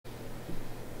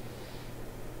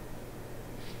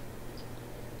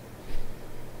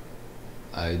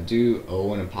I do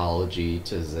owe an apology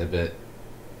to Zibit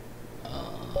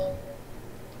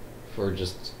for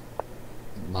just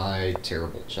my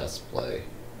terrible chess play.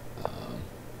 Um,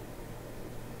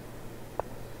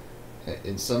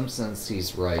 in some sense,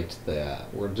 he's right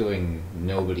that we're doing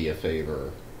nobody a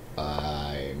favor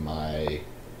by my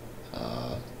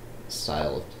uh,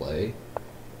 style of play,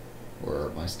 where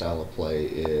my style of play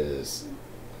is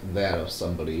that of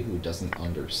somebody who doesn't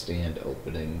understand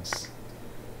openings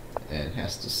and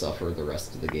has to suffer the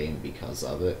rest of the game because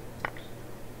of it.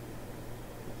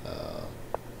 Uh,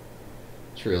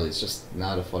 Truly, it's just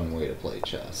not a fun way to play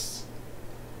chess.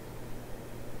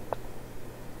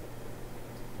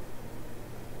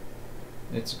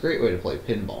 It's a great way to play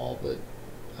pinball, but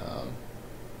um,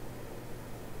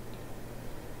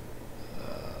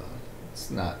 it's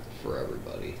not for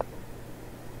everybody.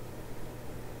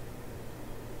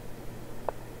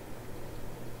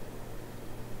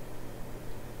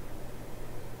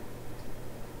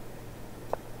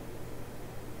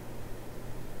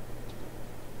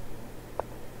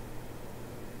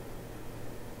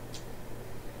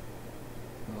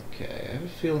 Okay, I have a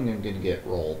feeling I'm going to get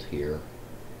rolled here.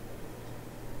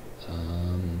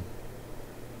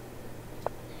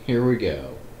 Here we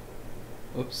go.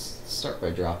 Oops, start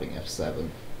by dropping f7.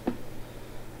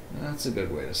 That's a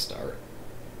good way to start.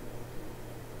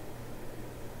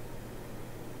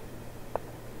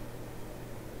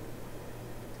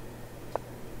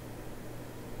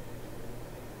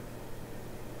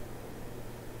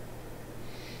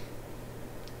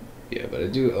 Yeah, but I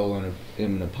do owe him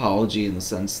an apology in the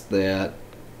sense that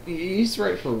he's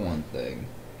right for one thing.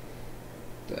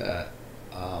 That,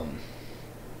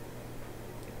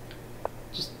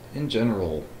 just in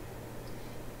general,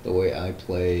 the way I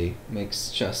play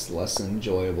makes chess less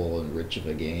enjoyable and rich of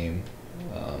a game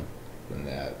than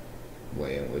that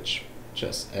way in which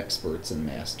chess experts and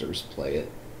masters play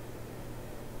it.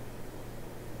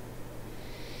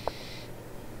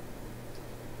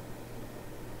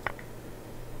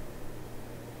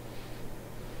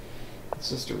 It's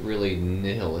just a really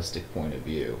nihilistic point of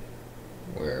view,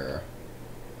 where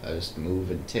I just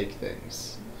move and take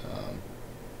things.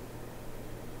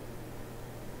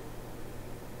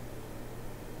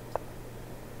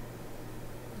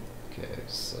 Okay,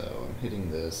 so I'm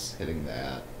hitting this, hitting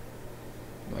that.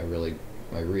 My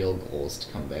real goal is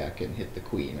to come back and hit the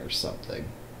queen or something.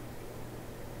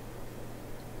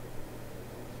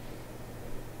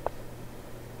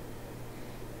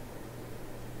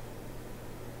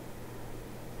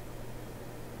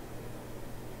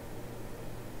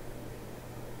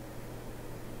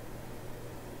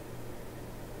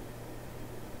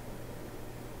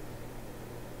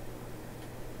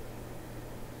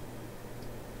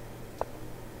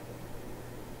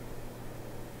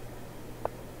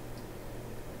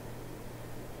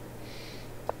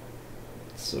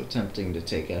 So tempting to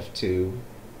take f2,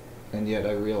 and yet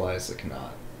I realize I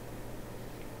cannot.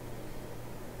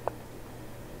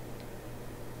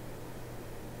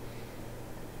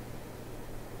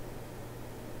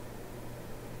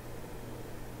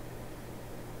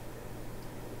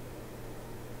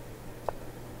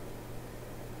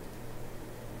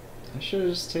 I should have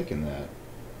just taken that.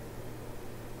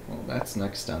 Well, that's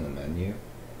next on the menu.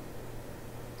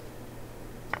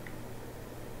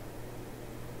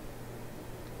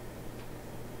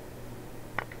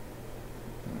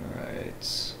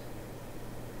 Alright.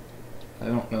 I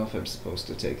don't know if I'm supposed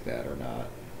to take that or not.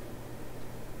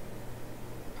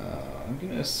 I'm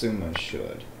going to assume I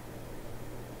should.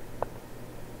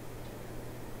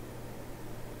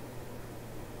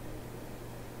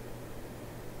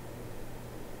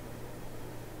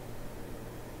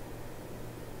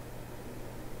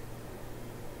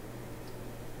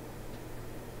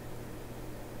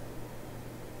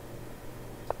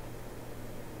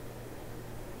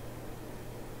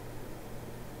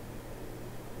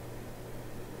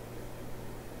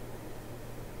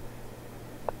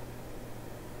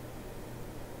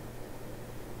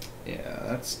 Yeah,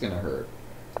 that's gonna hurt.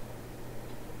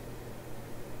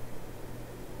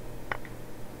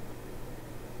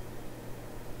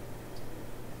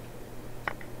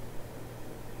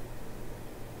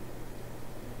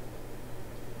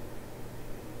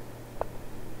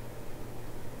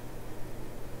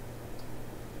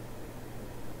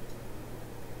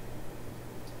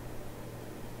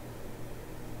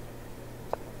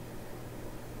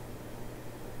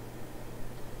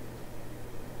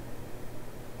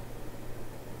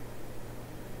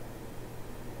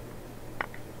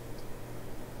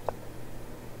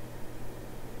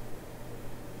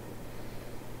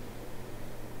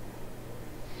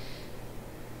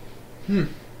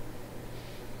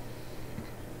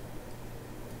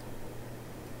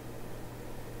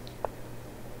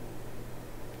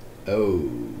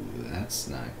 Oh, that's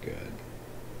not good.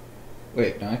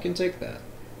 Wait, no, I can take that.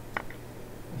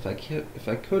 If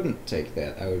I couldn't take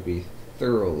that, I would be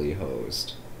thoroughly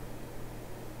hosed.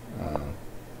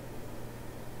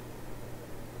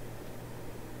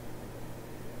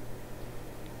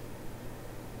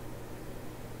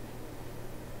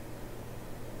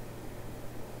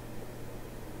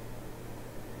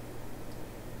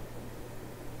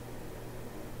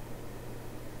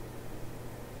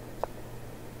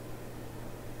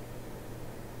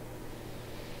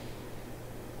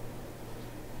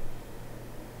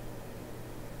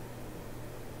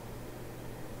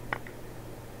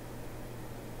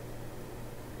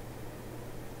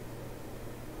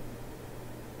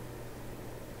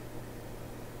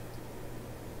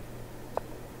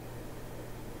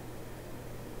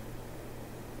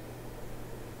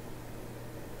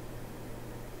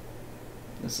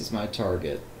 This is my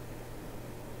target.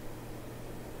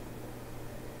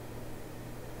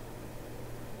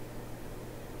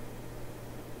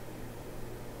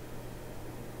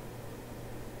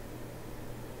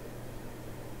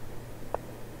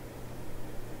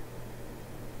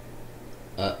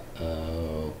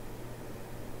 Uh-oh.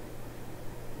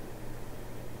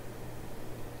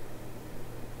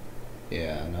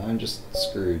 Yeah, no, I'm just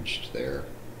Scrooged there.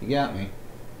 You got me.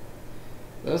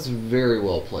 That was very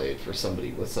well played for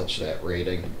somebody with such that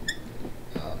rating.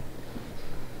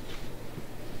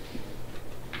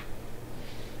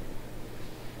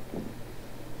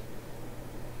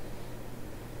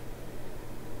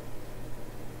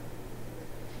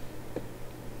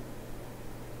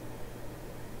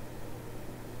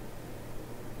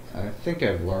 I think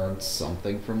I've learned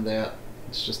something from that.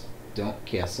 It's just don't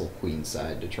castle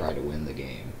queenside to try to win the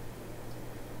game.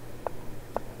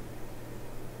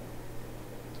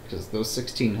 Because those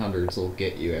 1600s will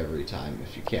get you every time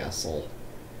if you castle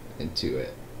into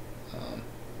it.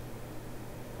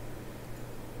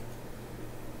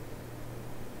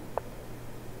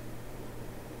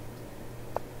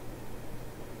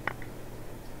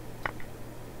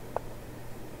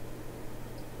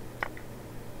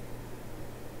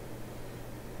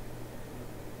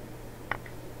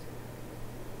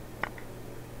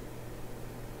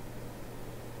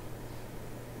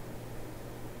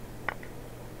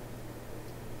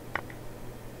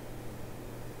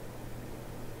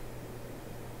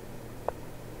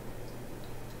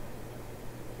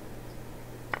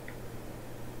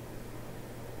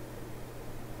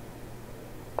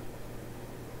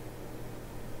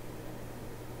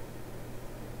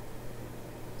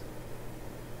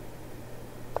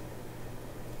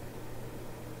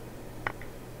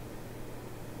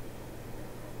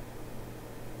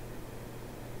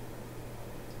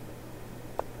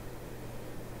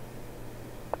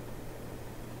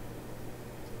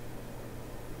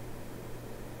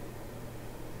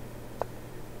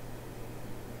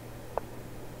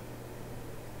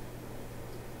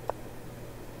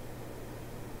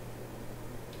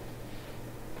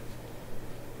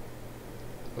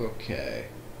 Okay.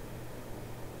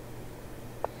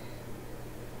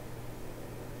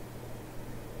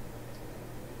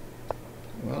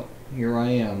 Well, here I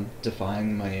am,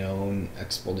 defying my own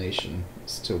explanation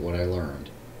as to what I learned.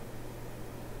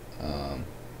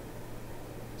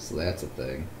 So that's a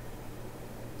thing.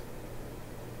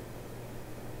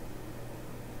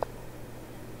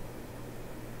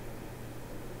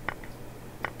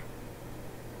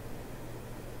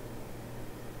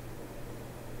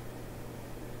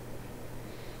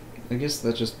 I guess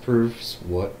that just proves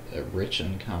what a rich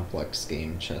and complex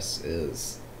game chess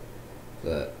is.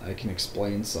 That I can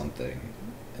explain something,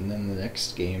 and then the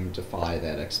next game defy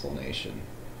that explanation.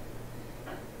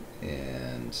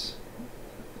 And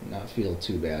not feel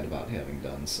too bad about having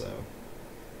done so.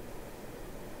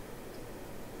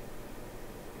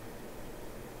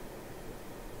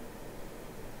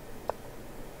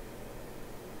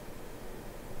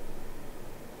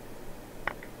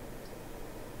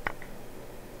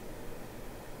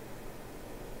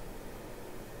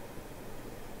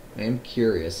 I am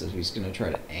curious if he's going to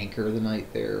try to anchor the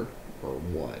knight there, or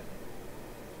what.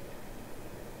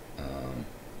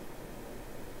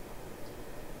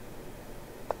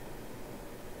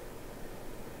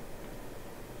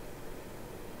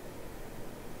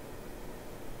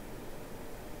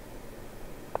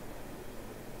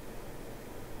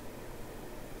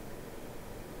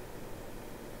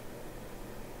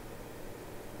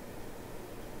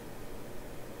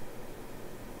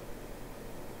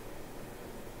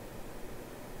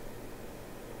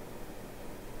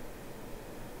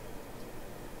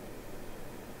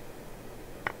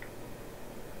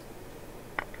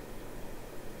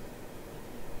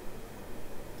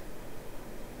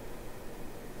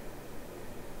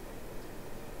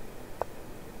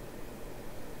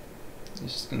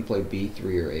 He's just gonna play b3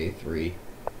 or a3.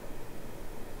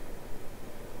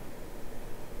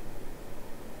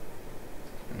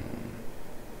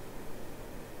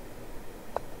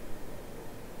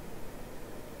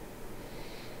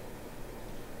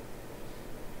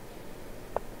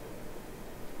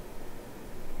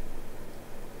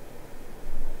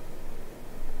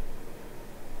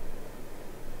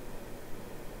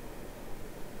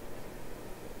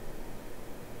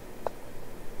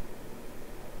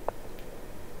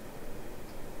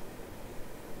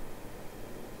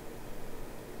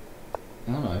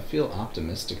 I don't know, I feel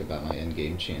optimistic about my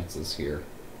endgame chances here.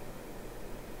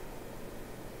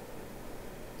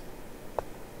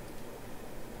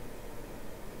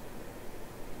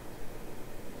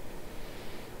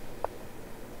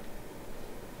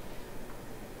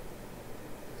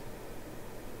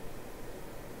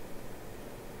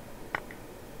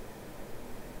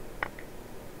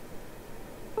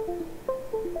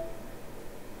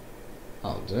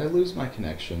 Oh, did I lose my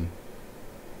connection?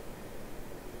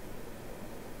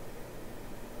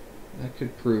 That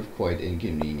could prove quite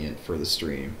inconvenient for the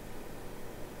stream.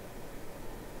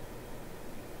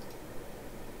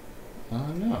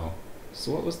 No.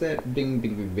 So what was that bing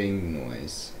bing bing bing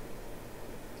noise?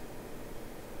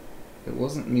 It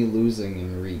wasn't me losing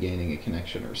and regaining a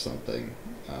connection or something.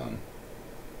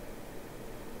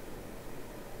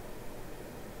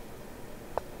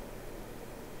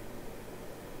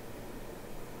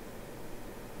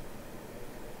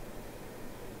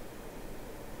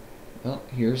 Well,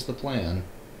 here's the plan.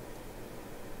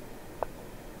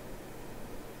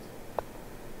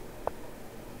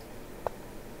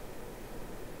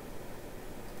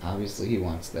 Obviously he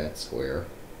wants that square.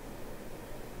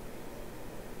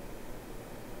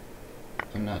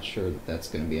 I'm not sure that that's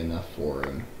going to be enough for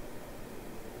him.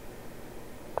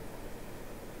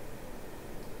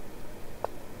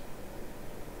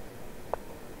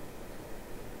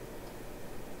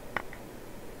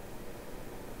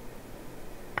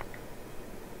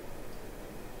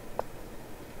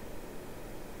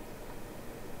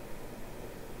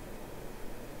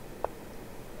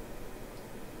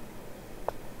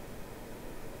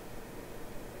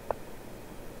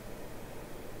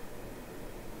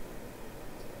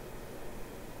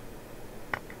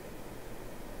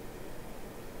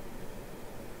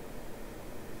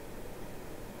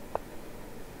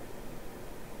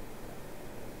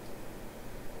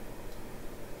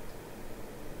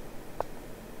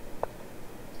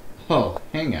 Oh,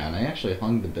 hang on, I actually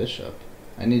hung the bishop.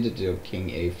 I need to do king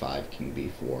a5, king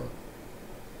b4.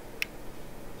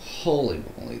 Holy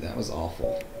moly, that was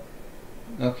awful.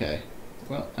 Okay,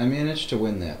 well, I managed to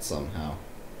win that somehow.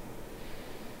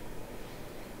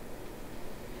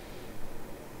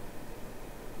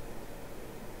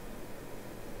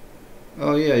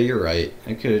 Oh yeah, you're right.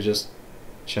 I could have just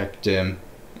checked him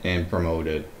and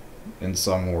promoted in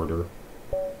some order.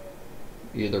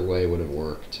 Either way would have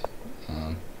worked.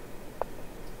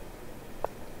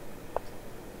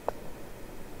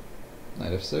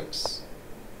 Knight f6.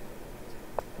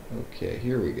 Okay,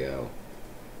 here we go.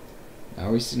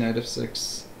 Now we see knight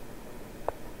f6.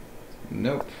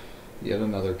 Nope. Yet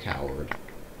another coward.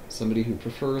 Somebody who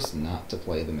prefers not to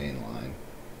play the main line.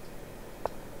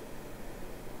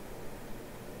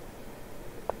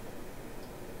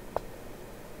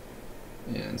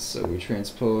 And so we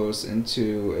transpose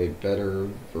into a better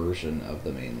version of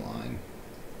the main line.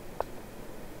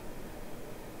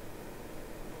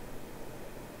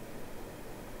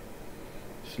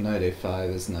 If knight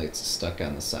a5, his knight's stuck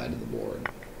on the side of the board.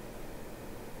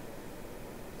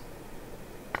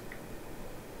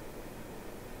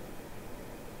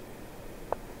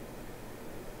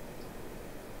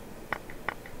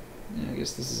 Yeah, I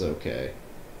guess this is okay.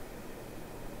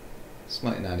 This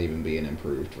might not even be an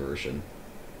improved version.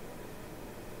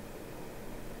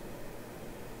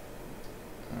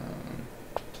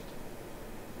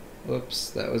 Whoops,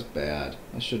 that was bad.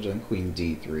 I should have done queen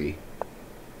d3.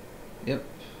 Yep.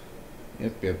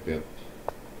 Yep.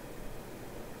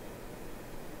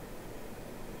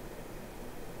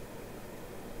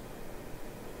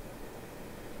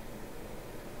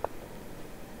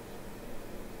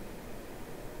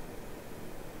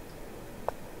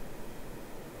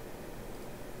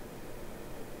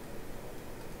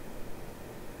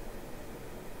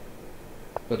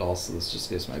 But also this just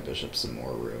gives my bishop some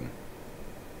more room.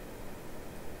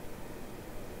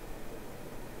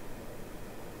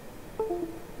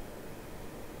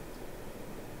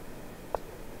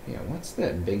 Yeah, what's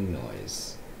that bing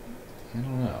noise? I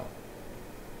don't know.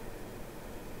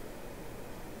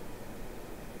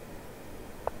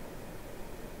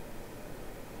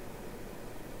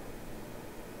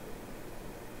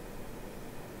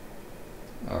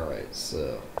 Alright,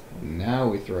 so now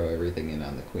we throw everything in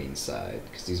on the queen's side,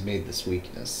 because he's made this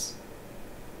weakness.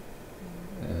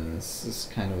 And this is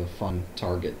kind of a fun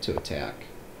target to attack.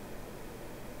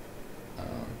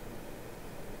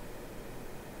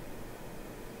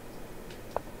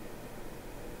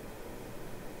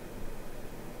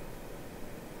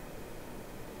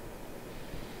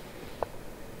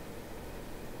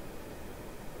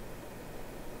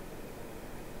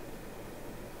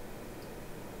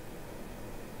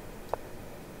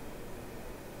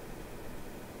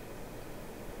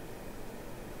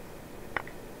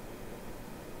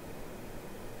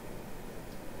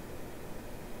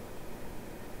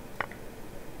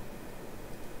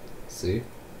 See?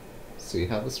 See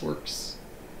how this works?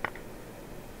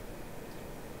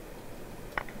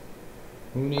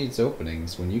 Who needs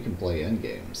openings when you can play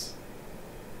endgames?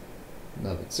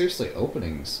 No, but seriously,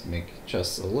 openings make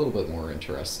chess a little bit more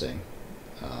interesting.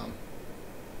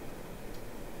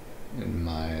 In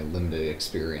my limited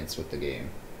experience with the game.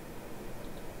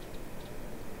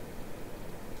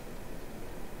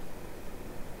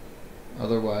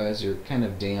 Otherwise, you're kind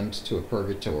of damned to a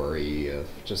purgatory of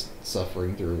just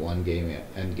suffering through one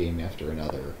endgame after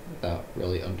another without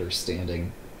really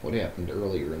understanding what happened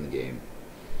earlier in the game.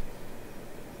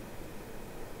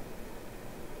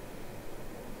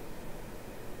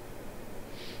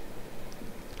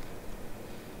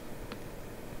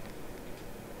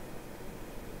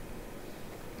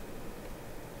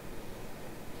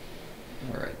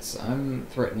 Alright, so I'm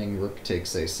threatening rook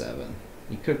takes a7.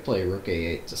 You could play rook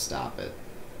a8 to stop it.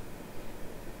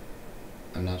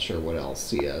 I'm not sure what else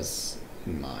he has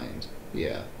in mind.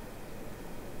 Yeah.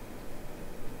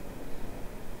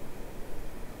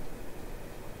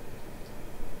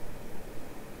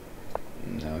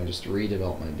 Now I just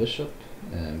redevelop my bishop,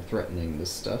 and I'm threatening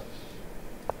this stuff.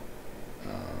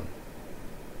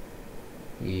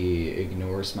 He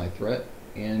ignores my threat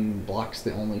and blocks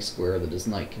the only square that his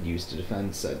knight could use to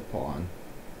defend said pawn.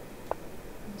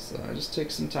 So I just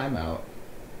take some time out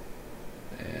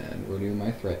and renew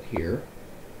my threat here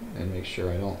and make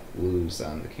sure I don't lose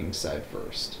on the king's side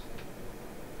first.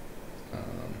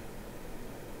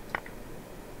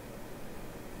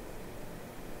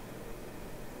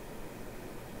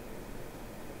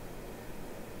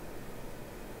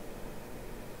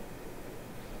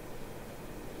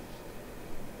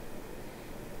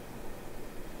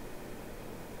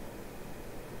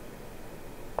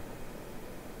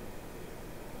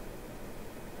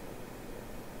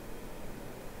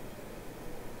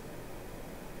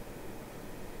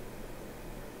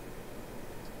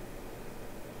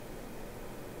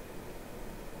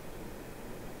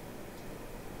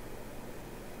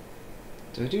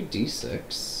 Do I do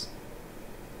d6?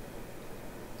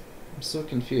 I'm so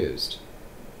confused.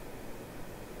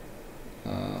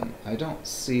 I don't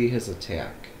see his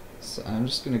attack, so I'm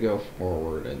just going to go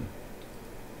forward and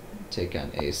take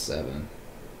on a7.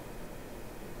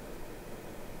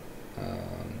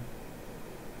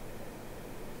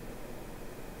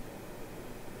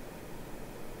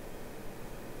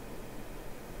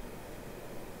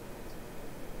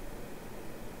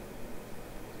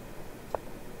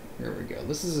 Here we go.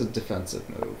 This is a defensive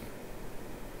move.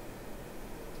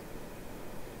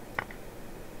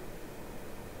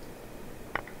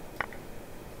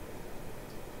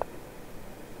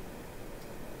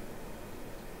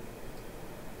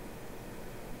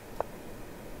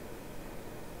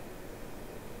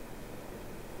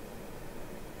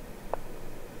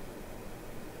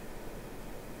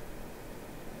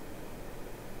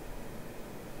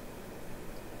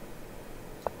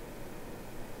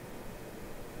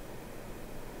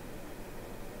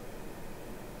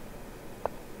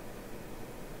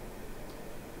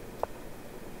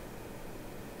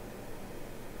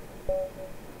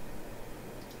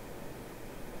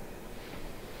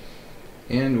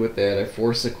 And with that, I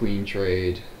force a queen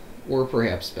trade, or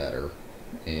perhaps better,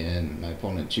 and my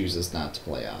opponent chooses not to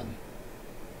play on.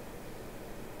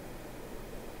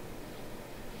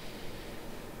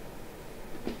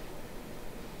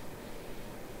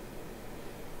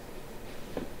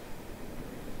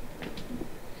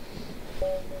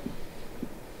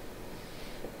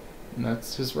 And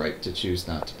that's his right to choose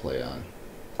not to play on.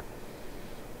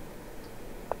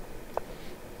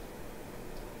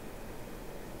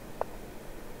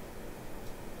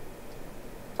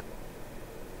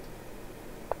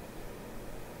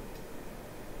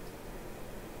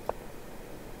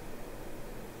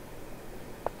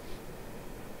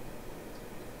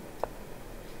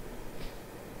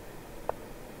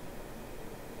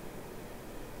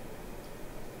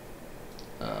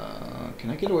 Can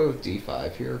I get away with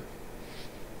d5 here?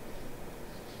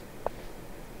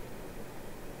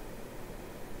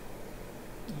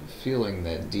 a feeling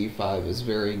that d5 is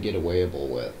very get-awayable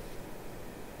with.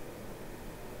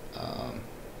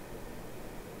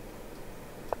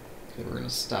 Okay, we're going to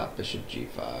stop bishop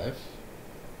g5.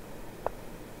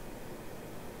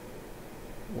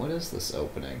 What is this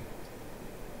opening?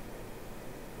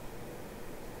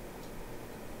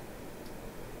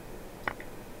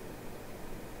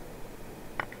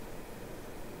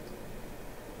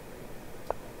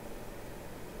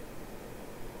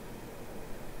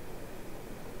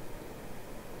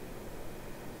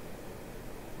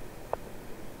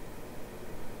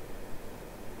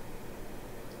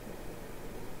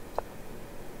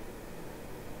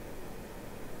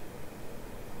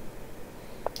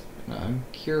 I'm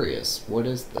curious, what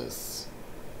is this?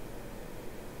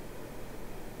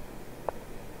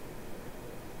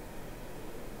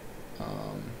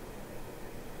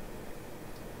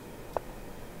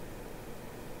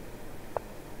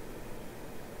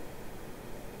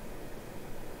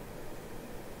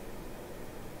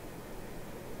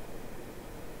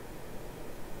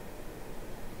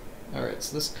 Alright,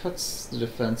 so this cuts the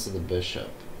defense of the bishop.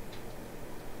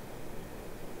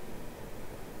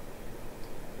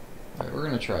 Alright, we're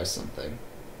going to try something.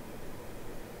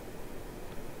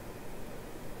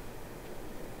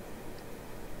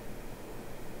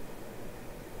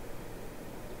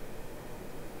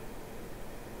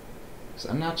 So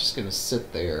I'm not just going to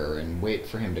sit there and wait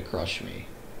for him to crush me.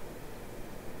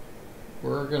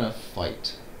 We're going to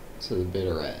fight to the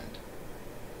bitter end.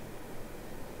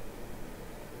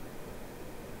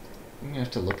 I'm going to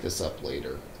have to look this up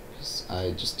later, because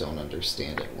I just don't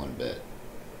understand it one bit.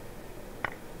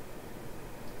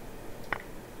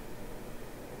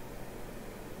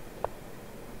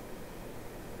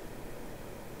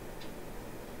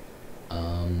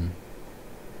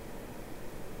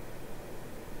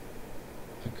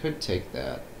 I could take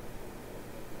that.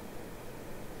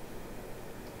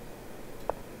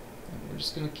 We're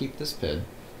just going to keep this pin.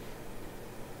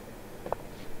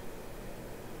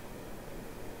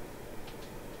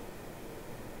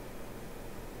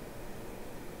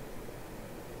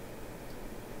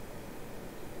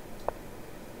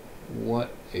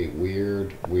 What a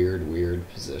weird, weird, weird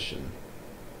position.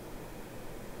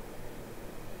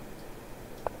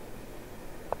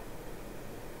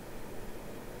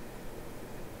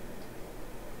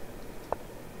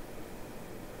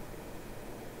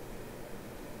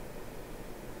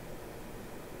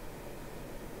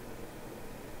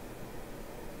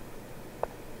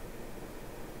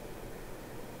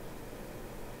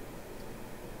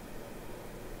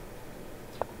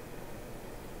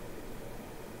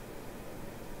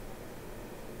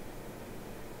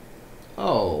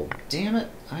 Oh, damn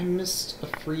it, I missed a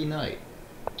free knight.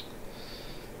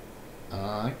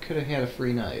 I could have had a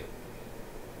free knight.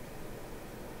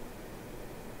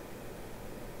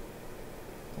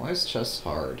 Why is chess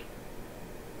hard?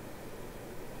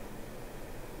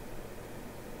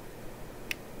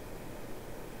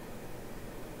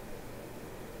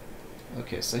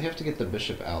 Okay, so I have to get the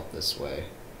bishop out this way.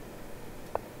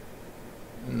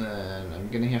 And then I'm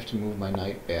gonna have to move my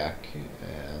knight back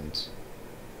and...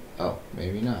 oh,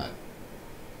 maybe not.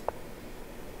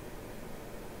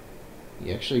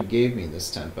 He actually gave me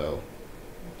this tempo,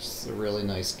 which is a really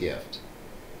nice gift.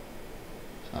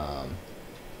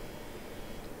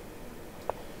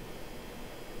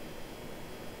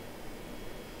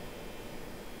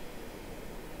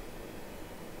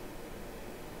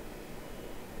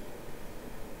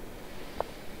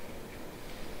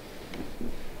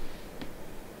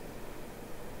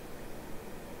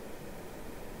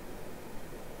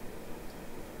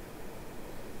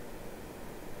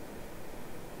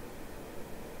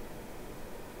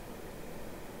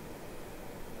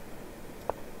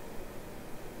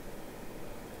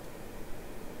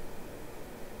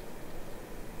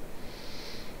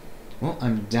 Well,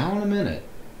 I'm down a minute,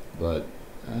 but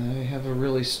I have a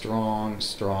really strong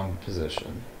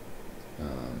position.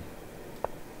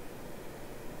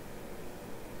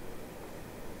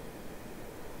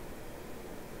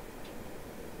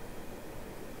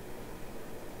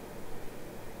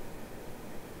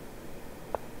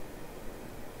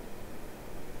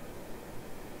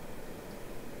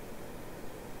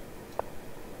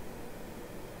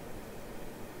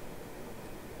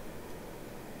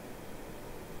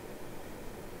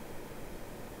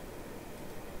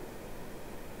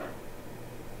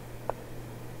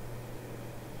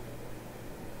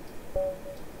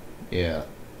 Yeah.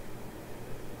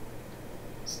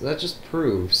 So that just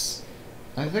proves,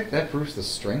 I think that proves the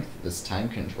strength of this time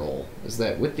control, is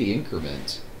that with the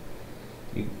increment,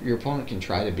 your opponent can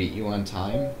try to beat you on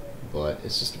time, but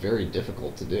it's just very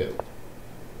difficult to do.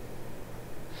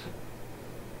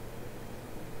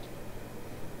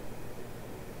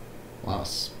 Wow,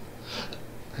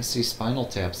 I see spinal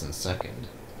taps in second.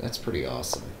 That's pretty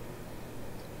awesome.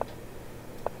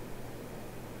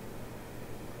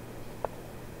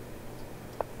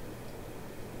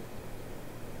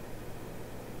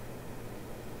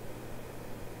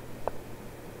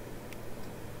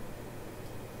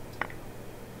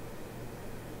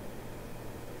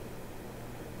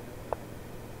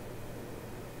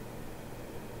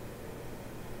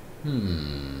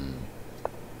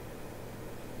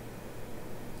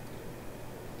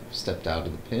 Stepped out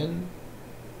of the pin,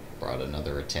 brought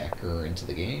another attacker into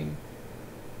the game.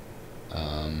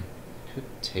 Could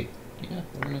take, yeah,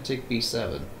 we're gonna take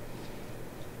b7.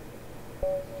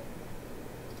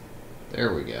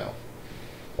 There we go.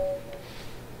 Let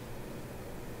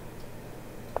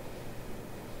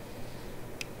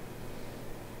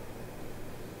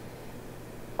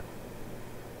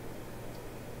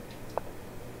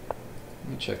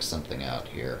me check something out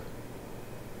here.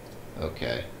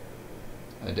 Okay.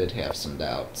 I did have some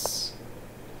doubts.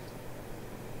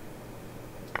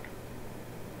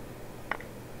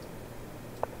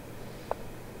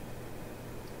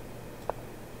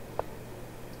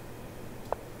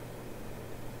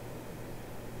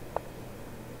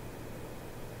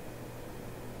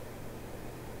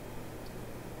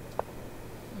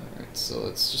 Alright, so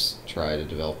let's just try to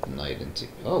develop the knight into...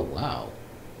 Oh, wow.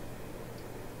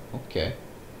 Okay.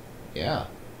 Yeah.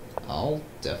 I'll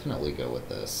definitely go with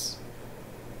this.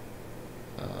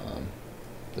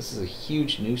 This is a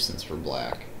huge nuisance for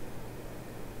black,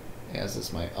 as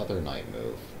is my other knight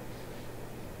move.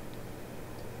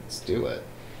 Let's do it.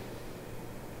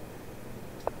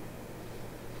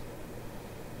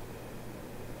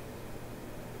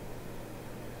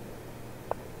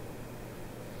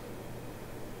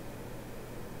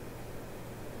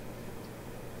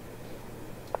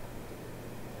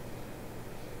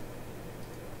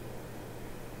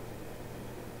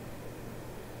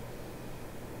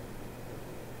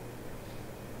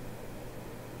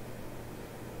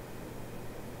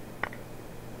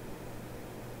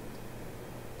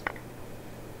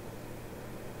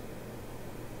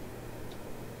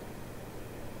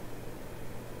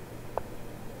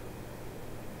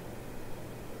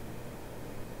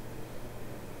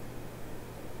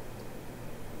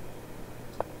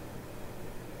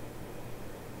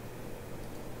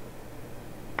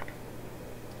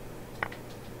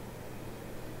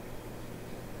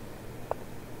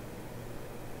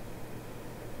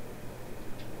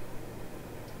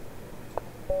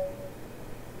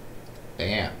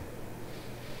 Bam.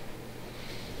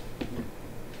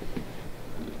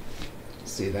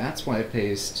 See, that's why it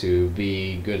pays to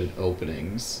be good at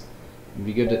openings and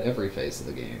be good at every phase of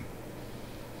the game.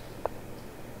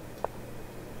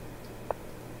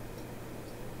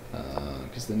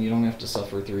 Because then you don't have to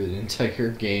suffer through the entire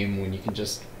game when you can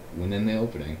just win in the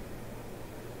opening.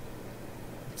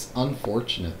 It's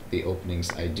unfortunate that the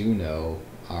openings I do know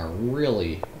are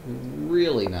really,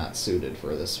 really not suited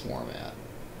for this format.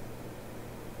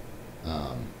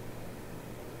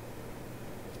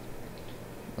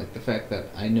 Like the fact that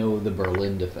I know the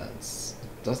Berlin defense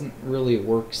doesn't really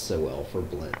work so well for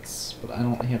Blitz, but I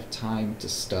don't have time to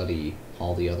study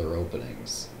all the other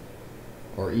openings,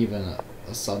 or even a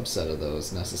subset of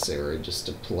those necessary just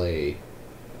to play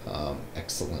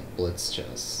excellent Blitz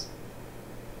chess.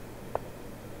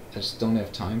 I just don't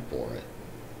have time for it.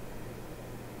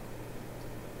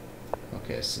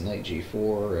 Okay, so knight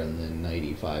g4 and then knight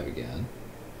e5 again.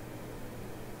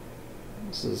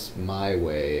 This is my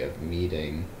way of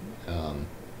meeting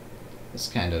this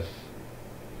kind of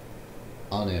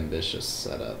unambitious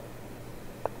setup.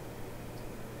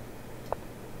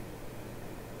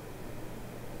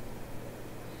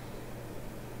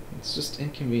 It's just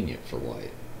inconvenient for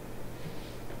white.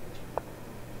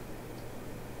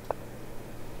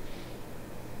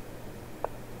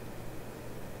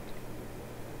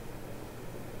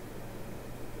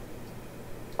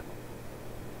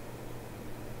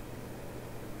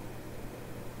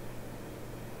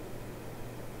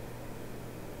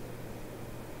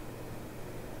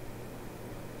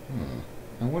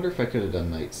 I wonder if I could have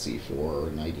done knight c4 or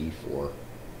knight e4.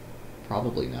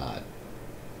 Probably not.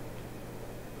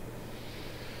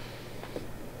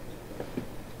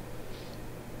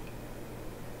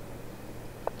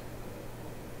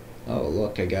 Oh,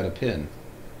 look, I got a pin.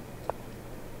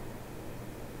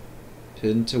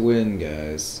 Pin to win,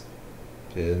 guys.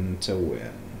 Pin to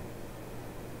win.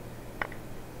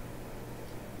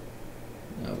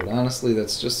 No, but honestly,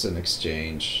 that's just an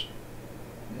exchange.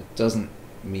 It doesn't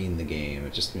mean the game,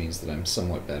 it just means that I'm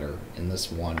somewhat better in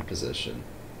this one position.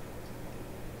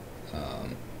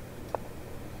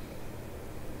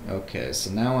 Okay, so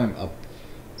now I'm up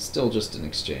still just an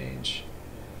exchange.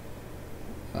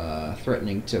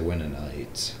 Threatening to win a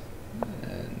knight.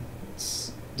 And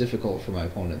it's difficult for my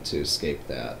opponent to escape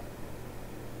that.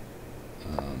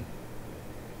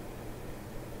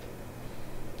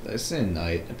 I say a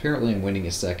knight. Apparently I'm winning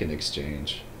a second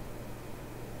exchange.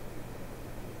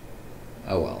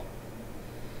 Oh well.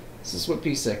 This is what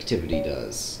piece activity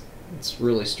does. It's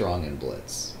really strong in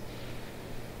blitz.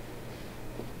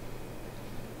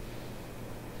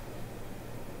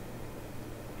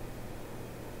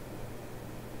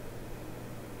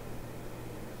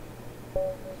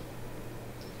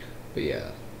 But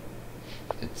yeah,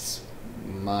 it's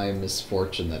my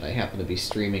misfortune that I happen to be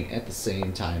streaming at the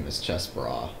same time as Chess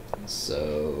Bra.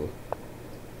 So,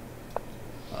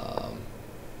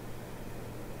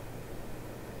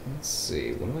 let's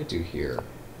see, what do I do here?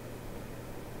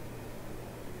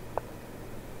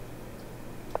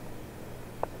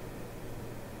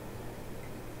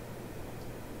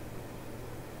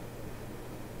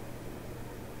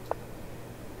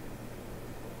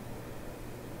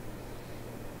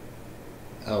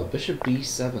 Oh, bishop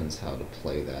b7's how to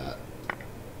play that.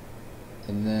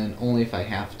 And then only if I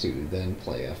have to, then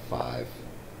play f5.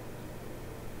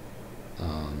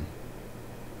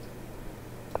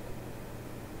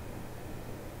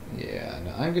 Yeah,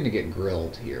 no, I'm gonna get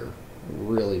grilled here,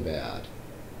 really bad.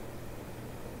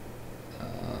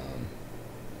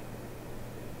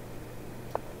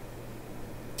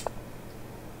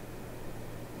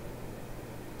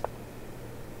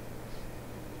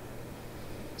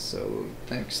 So,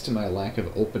 thanks to my lack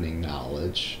of opening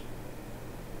knowledge,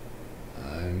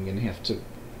 I'm gonna have to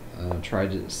try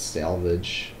to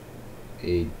salvage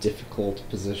a difficult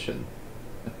position.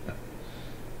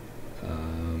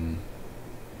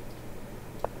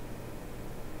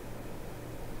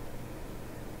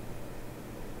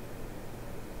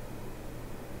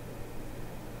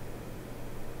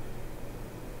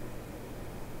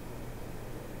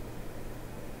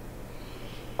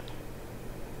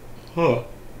 Huh.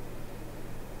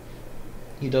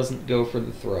 He doesn't go for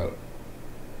the throat.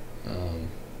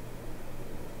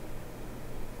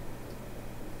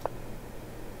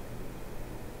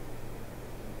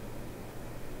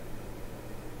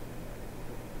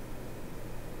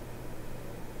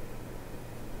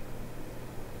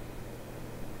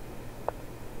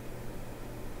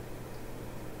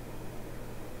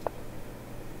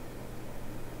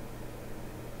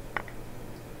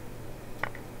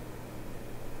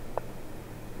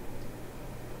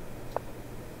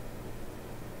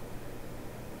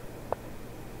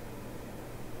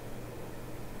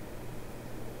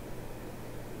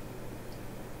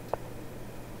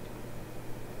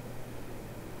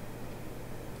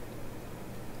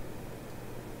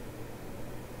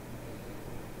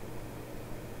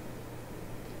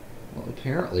 Well,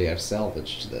 apparently I've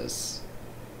salvaged this.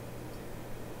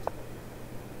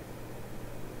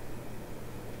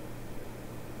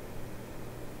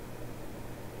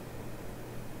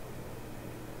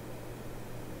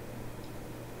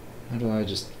 How do I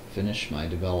just finish my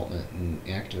development and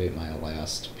activate my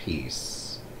last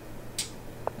piece?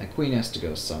 My queen has to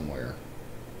go somewhere.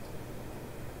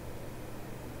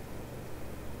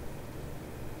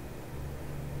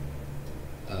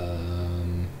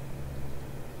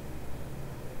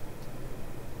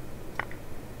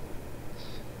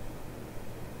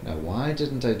 Now, why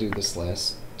didn't I do this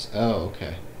last... Oh,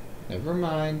 okay. Never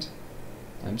mind.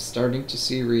 I'm starting to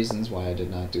see reasons why I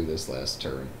did not do this last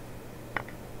turn.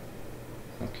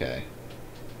 Okay.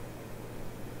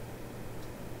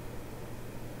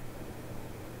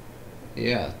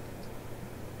 Yeah.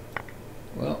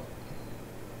 Well,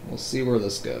 we'll see where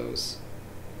this goes.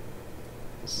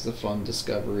 This is a fun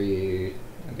discovery.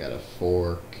 I got a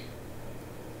fork.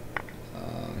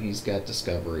 He's got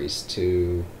discoveries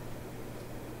too.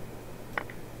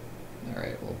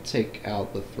 Alright, we'll take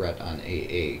out the threat on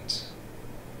A8.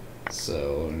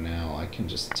 So now I can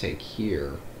just take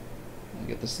here. I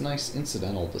get this nice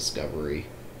incidental discovery.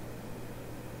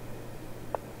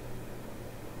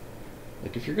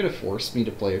 Like, if you're going to force me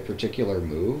to play a particular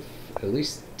move, at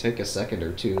least take a second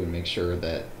or two and make sure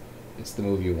that it's the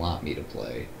move you want me to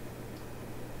play.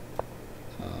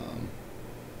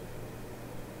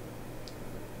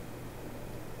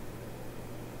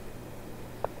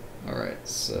 Alright,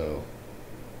 so...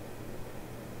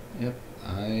 Yep,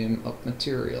 I'm up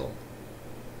material.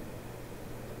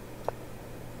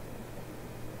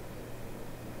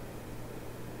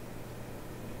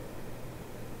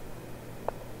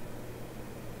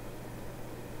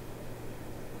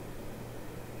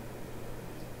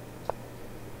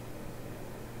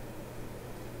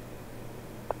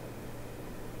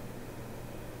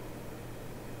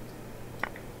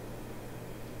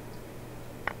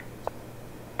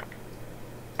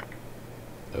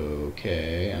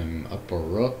 Okay, I'm up a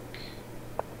rook.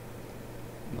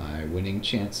 My winning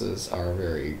chances are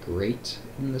very great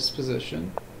in this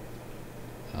position.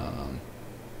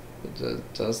 But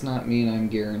that does not mean I'm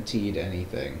guaranteed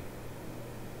anything.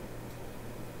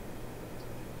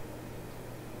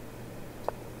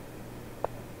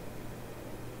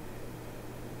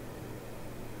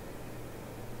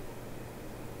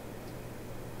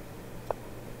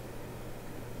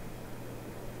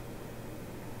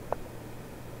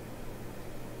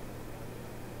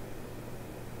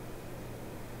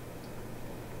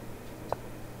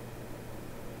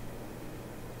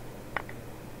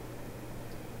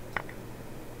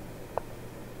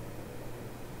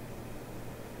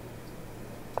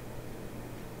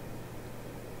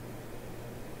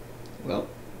 Well,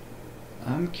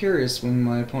 I'm curious when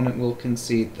my opponent will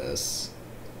concede this.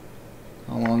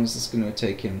 How long is this going to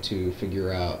take him to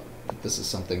figure out that this is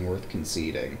something worth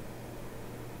conceding?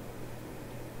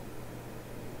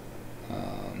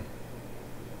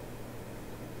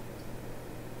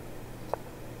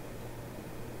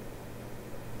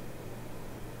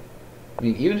 I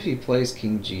mean, even if he plays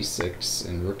king g6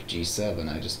 and rook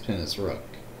g7, I just pin his rook.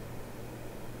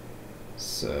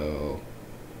 So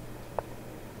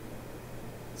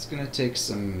it's going to take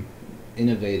some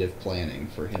innovative planning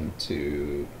for him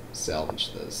to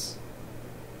salvage this.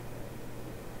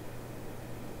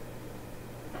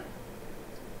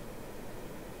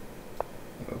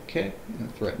 Okay,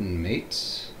 threaten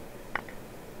mate.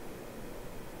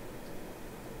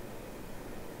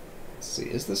 Let's see,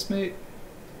 is this mate?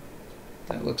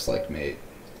 That looks like mate.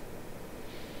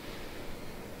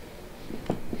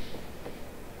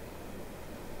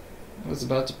 I was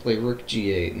about to play rook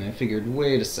g8 and I figured,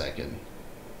 wait a second.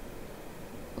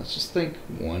 Let's just think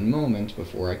one moment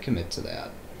before I commit to that.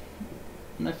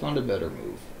 And I found a better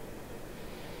move.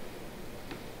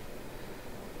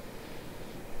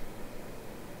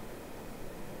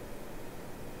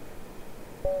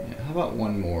 Yeah, how about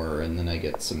one more and then I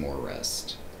get some more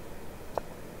rest?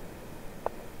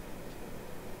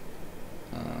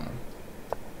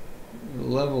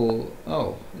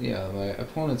 Oh, yeah, my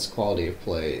opponent's quality of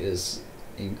play is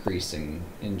increasing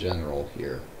in general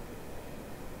here.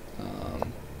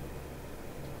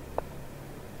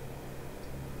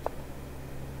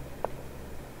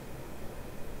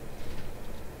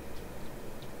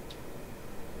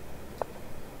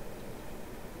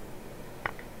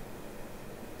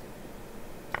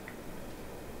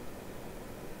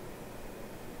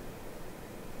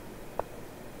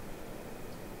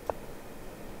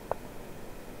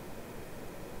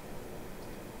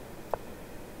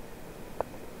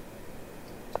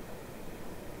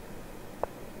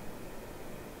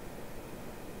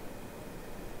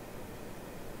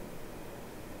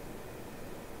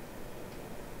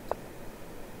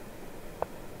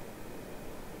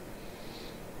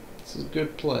 This is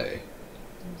good play.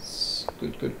 It's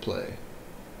good play.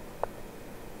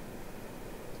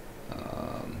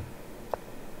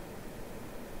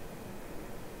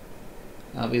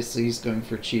 Obviously he's going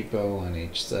for cheapo on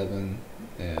h7,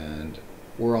 and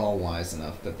we're all wise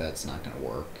enough that that's not going to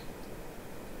work.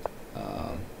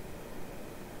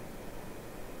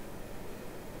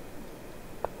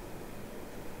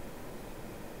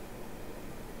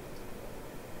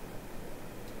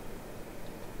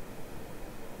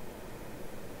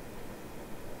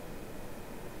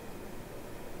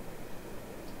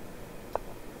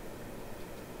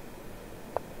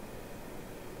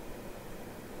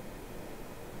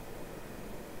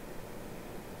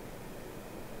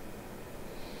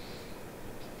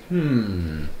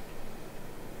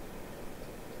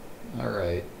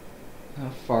 Alright. How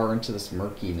far into this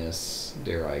murkiness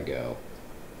dare I go?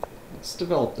 Let's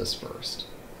develop this first,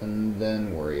 and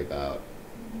then worry about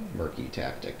murky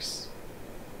tactics.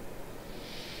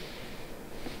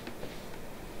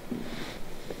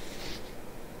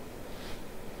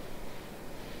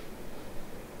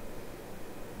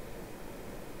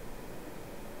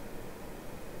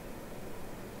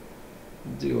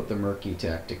 We'll deal with the murky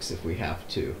tactics if we have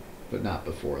to, but not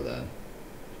before then.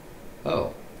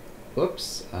 Oh.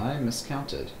 Whoops, I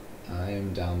miscounted. I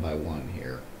am down by 1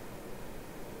 here.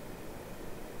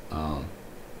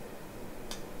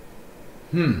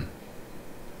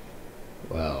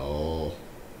 Well,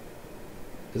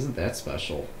 isn't that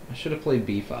special? I should have played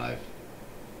b5.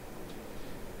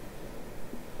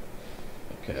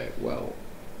 Okay, well,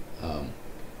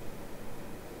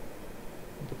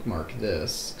 bookmark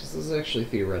this, because this is actually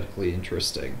theoretically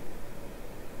interesting.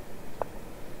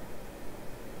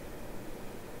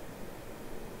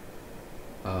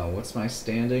 What's my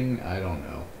standing? I don't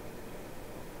know.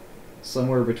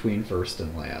 Somewhere between first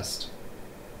and last.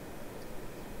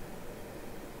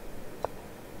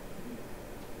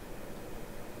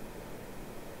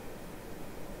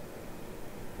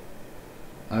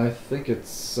 I think it's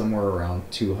somewhere around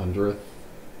 200th.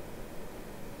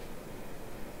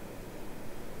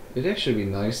 It'd actually be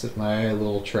nice if my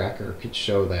little tracker could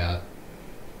show that.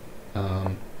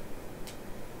 I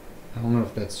don't know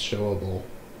if that's showable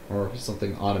or if it's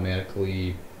something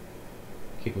automatically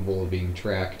capable of being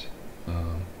tracked.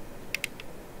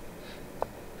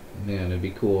 Man, it'd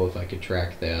be cool if I could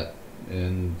track that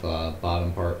in the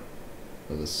bottom part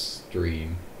of the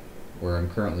stream, where I'm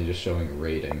currently just showing a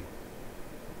rating.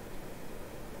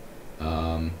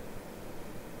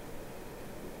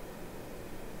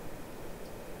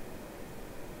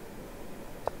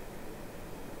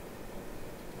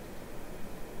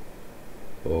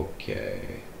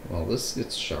 Okay, well this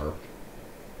gets sharp.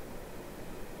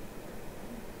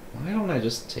 Why don't I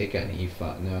just take on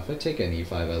e5? No, if I take on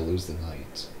e5 I lose the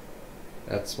knight.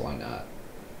 That's why not.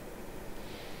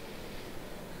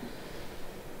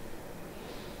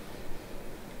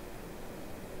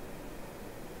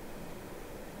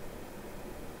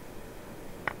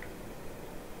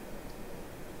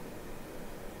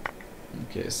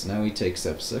 Okay, so now he takes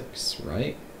f6,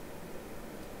 right?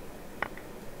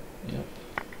 Yep.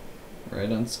 Right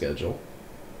on schedule.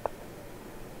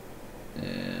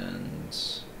 And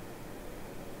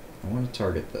I want to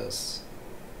target this.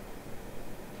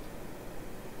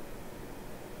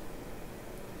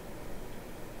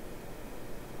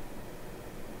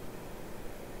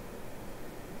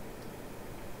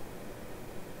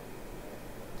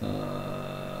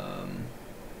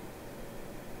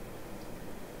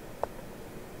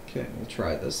 Okay, we'll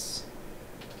try this.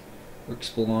 Works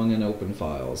belong in open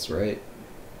files, right?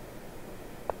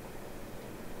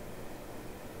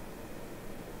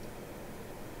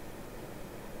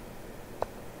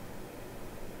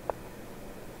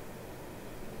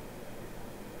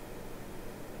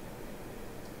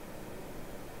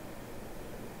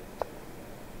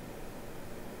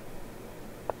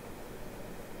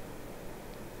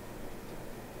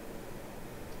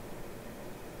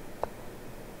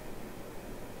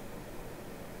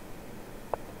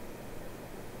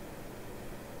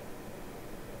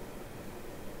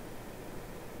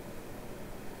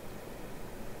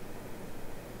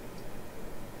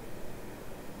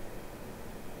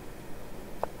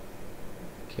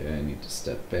 Okay, I need to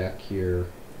step back here.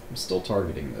 I'm still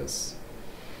targeting this.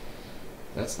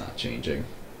 That's not changing.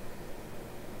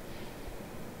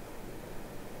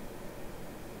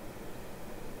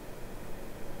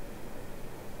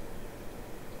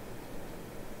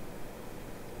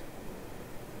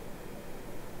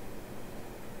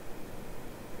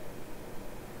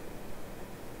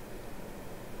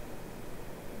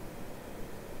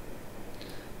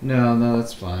 No,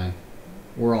 that's fine.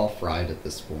 We're all fried at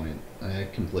this point. I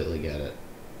completely get it.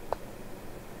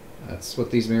 That's what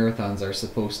these marathons are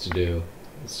supposed to do.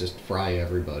 It's just fry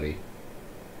everybody.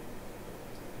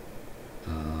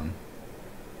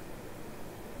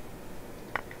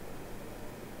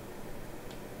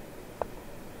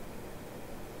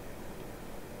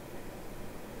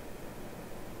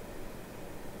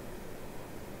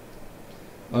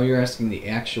 Oh, you're asking the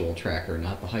actual tracker,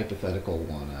 not the hypothetical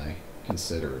one I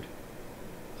considered.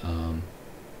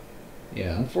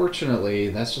 Yeah, unfortunately,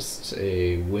 that's just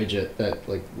a widget that,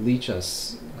 like,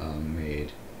 lichess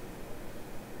made.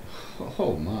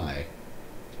 Oh my.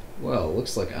 Well,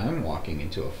 looks like I'm walking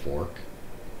into a fork.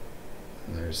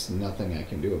 There's nothing I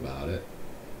can do about it.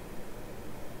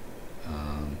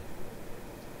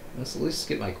 Let's at least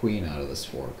get my queen out of this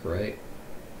fork, right?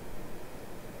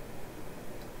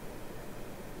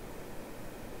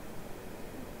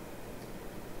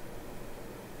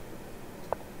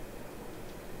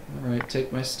 Alright,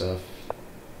 take my stuff.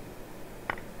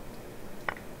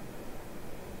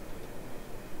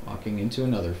 Walking into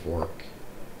another fork,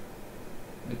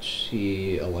 which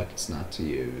he elects not to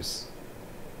use.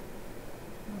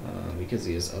 Because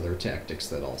he has other tactics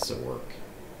that also work.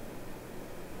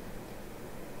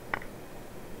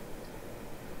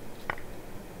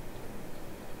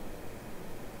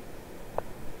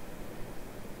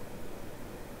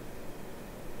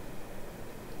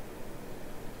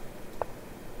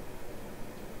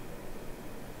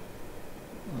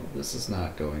 Well, this is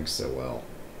not going so well.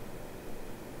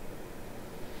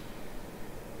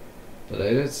 But I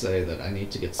did say that I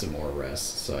need to get some more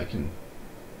rest so I can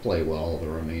play well the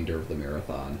remainder of the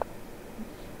marathon.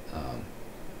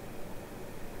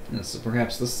 And so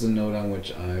perhaps this is a note on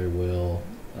which I will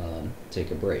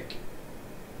take a break.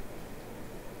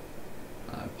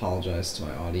 I apologize to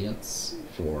my audience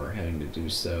for having to do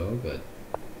so, but,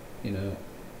 you know,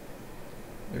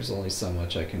 there's only so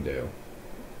much I can do.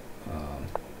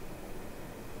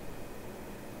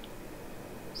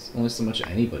 There's only so much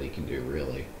anybody can do,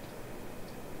 really.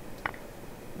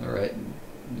 Alright,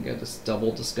 we got this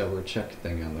double discover check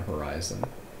thing on the horizon.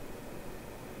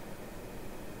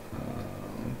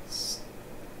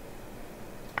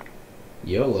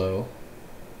 YOLO.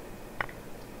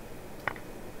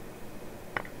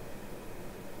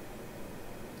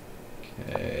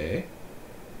 Okay.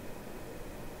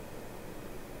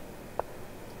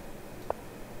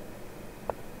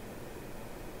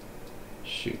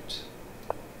 Shoot.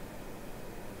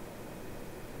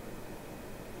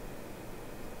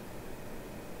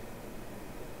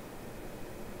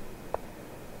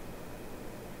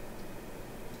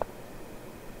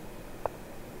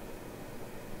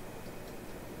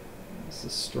 This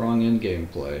is strong in-game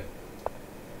play.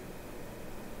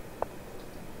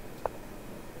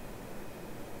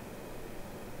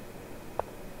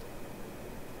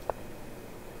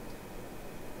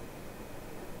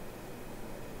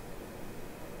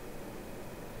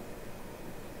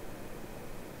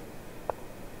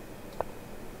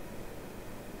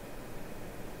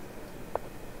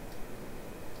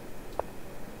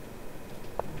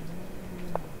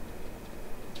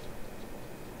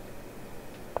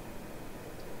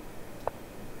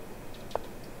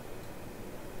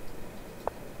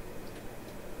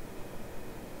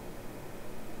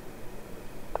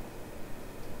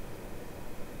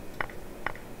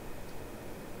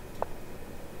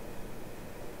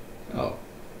 Oh.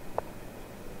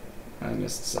 I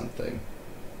missed something.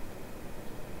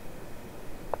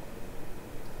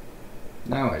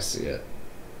 Now I see it.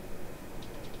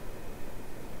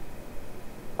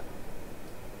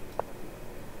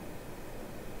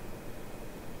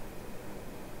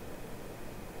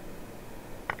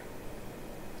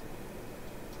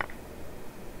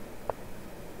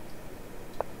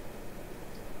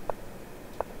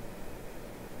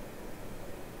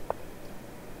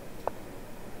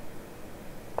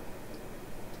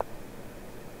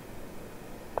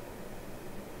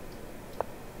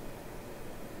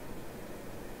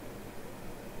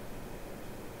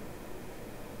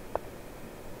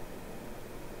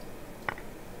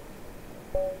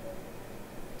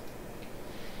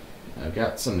 I've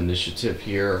got some initiative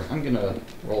here. I'm gonna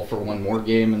roll for one more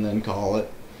game and then call it.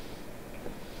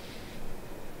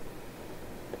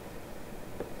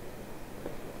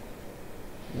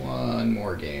 One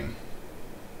more game.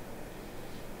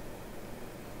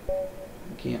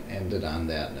 Can't end it on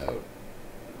that note.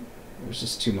 There's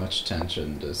just too much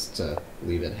tension just to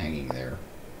leave it hanging there.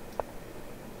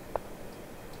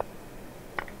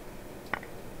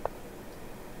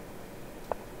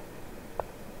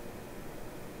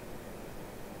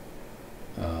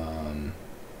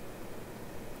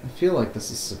 I feel like this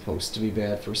is supposed to be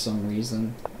bad for some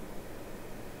reason.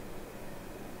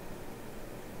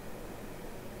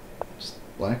 Just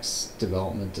Black's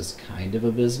development is kind of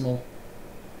abysmal.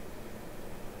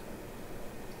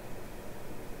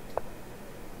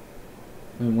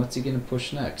 I mean, what's he gonna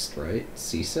push next, right?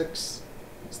 C6?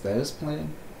 Is that his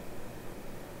plan?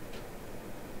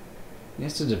 He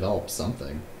has to develop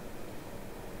something.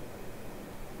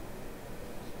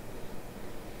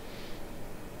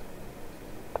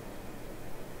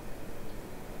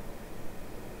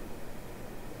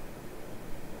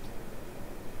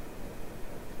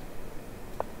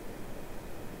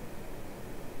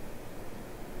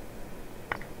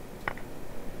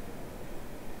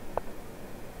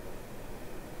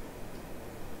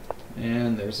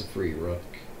 And there's a free rook.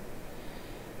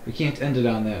 We can't end it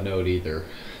on that note either.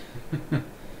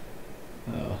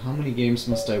 How many games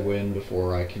must I win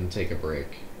before I can take a break?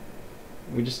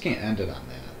 We just can't end it on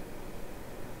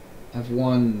that. I've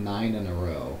won 9 in a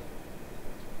row.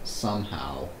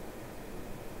 Somehow.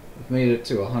 I've made it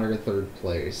to 103rd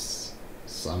place.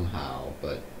 Somehow.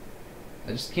 But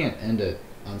I just can't end it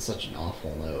on such an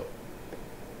awful note.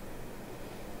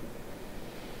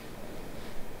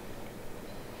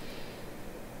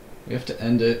 We have to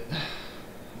end it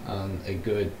on a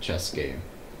good chess game.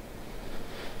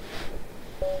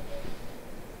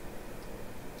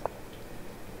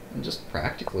 And just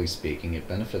practically speaking, it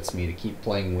benefits me to keep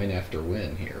playing win after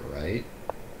win here, right?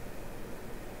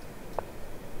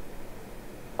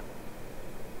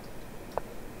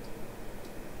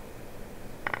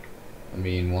 I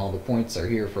mean, while the points are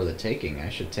here for the taking, I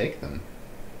should take them.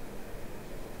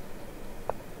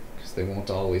 Because they won't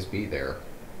always be there.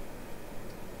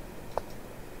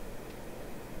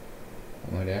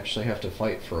 I might actually have to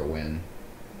fight for a win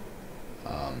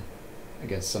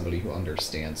against somebody who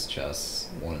understands chess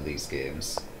one of these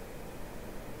games.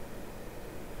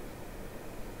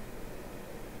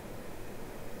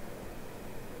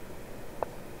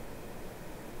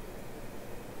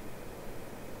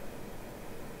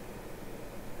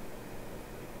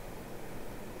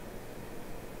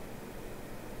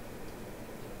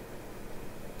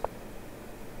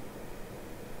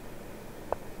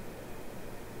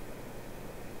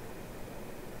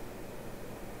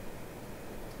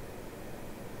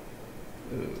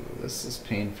 this is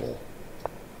painful.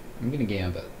 I'm gonna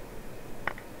gambit.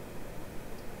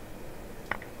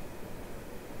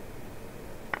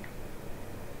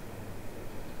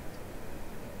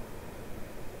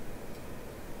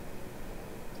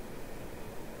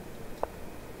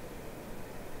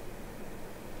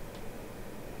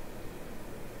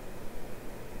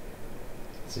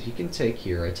 So he can take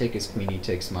here. I take his queen, he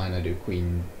takes mine. I do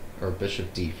queen or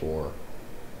bishop d4,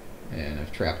 and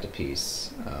I've trapped a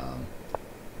piece.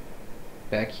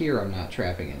 Back here, I'm not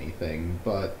trapping anything,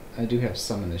 but I do have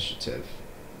some initiative.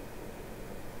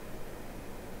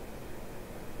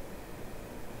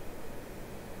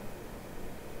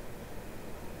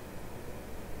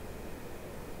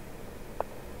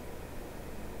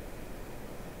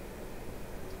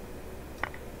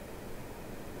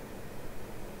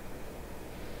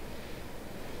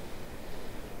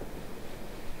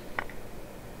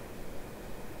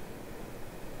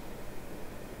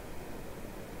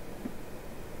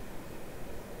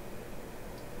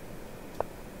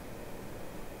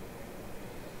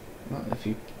 Well, if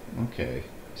you... okay.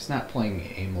 He's not playing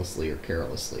aimlessly or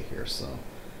carelessly here, so...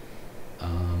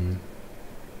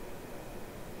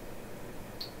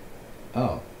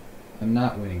 oh. I'm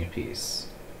not winning a piece.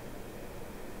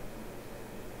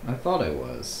 I thought I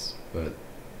was, but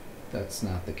that's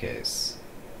not the case.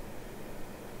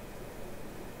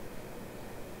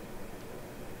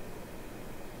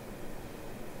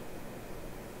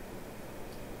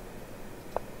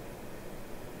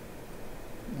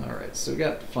 Alright, so we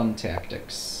got fun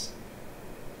tactics.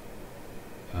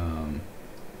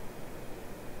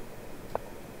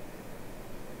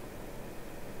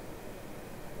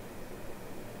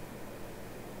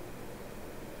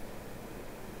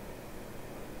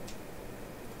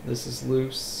 This is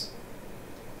loose.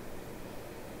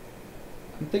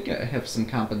 I think I have some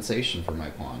compensation for my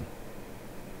pawn.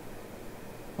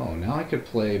 Oh, now I could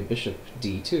play bishop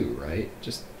d2, right?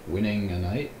 Just winning a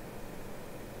knight?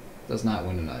 Does not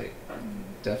win a knight.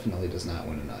 Definitely does not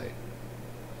win a knight.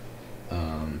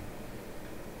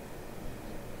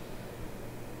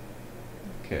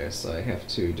 Okay, so I have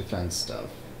to defend stuff.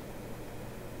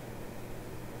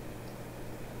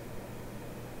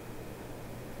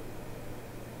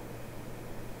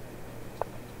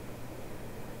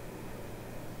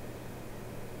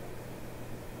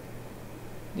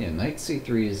 Yeah, knight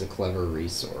c3 is a clever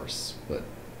resource, but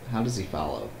how does he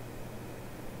follow?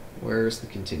 Where's the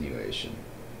continuation?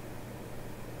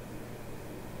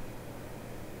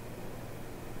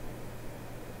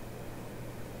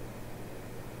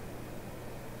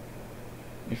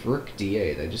 If rook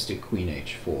d8, I just do queen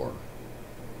h4.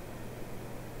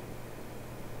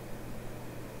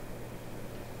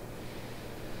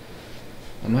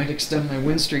 I might extend my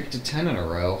win streak to 10 in a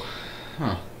row.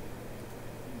 Huh.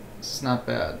 This is not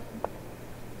bad.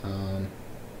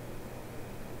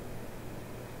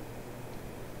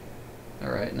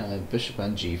 Alright, now bishop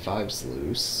on g5's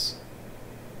loose.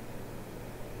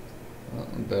 Well,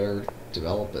 I better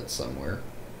develop it somewhere.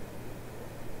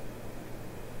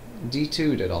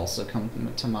 d2 did also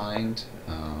come to mind,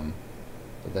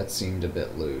 but that seemed a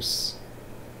bit loose.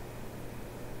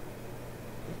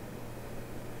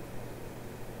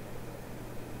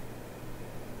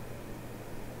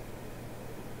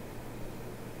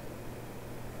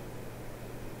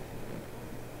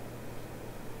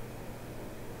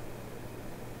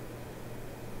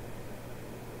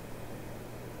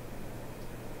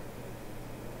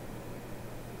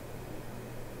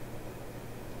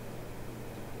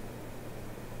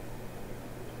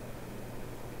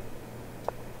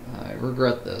 I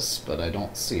regret this, but I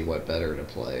don't see what better to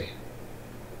play.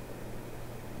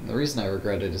 And the reason I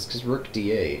regret it is because rook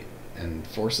d8 and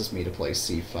forces me to play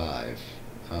c5.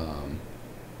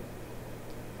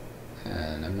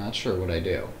 And I'm not sure what I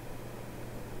do.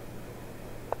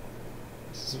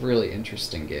 This is a really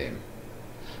interesting game.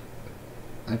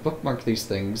 I bookmark these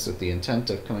things with the intent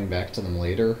of coming back to them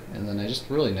later, and then I just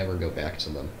really never go back to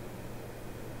them.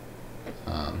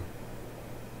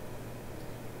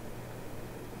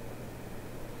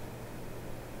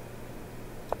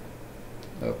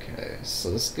 Okay, so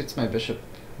this gets my bishop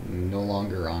no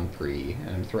longer on pre, and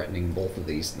I'm threatening both of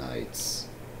these knights.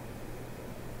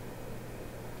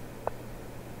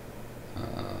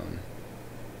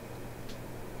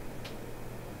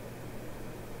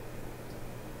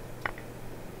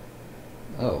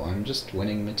 Oh, I'm just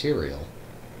winning material.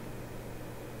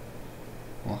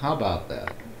 Well, how about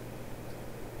that?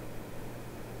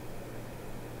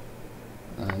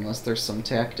 Unless there's some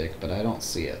tactic, but I don't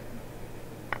see it.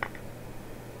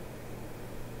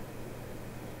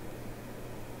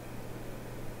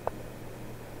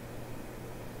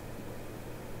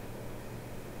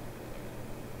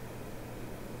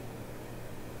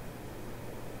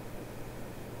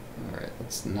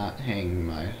 It's not hanging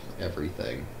my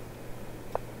everything.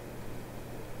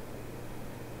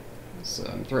 So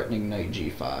I'm threatening knight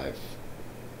g5.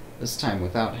 This time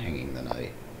without hanging the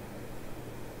knight.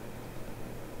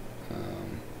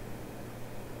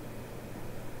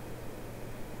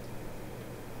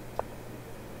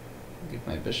 Give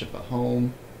my bishop a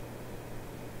home.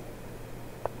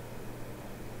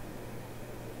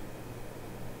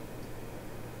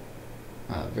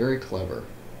 Very clever.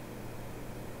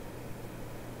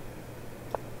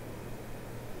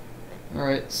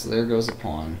 Alright, so there goes a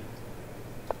pawn.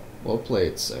 Well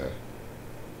played, sir.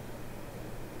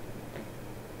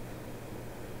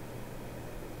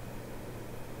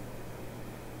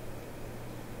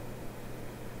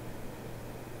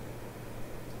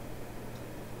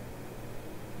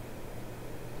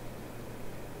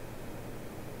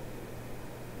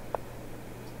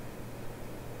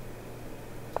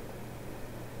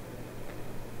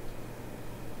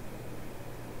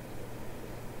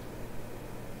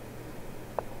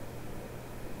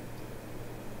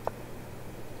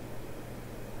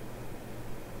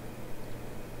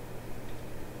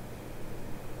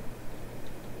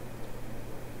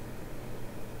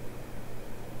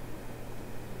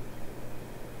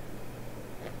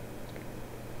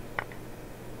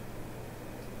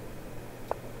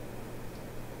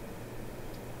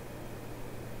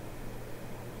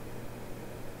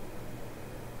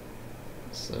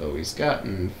 So he's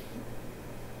gotten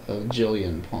a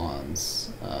jillion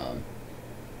pawns.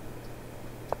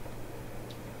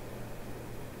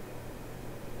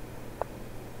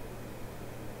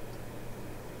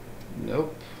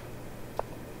 Nope.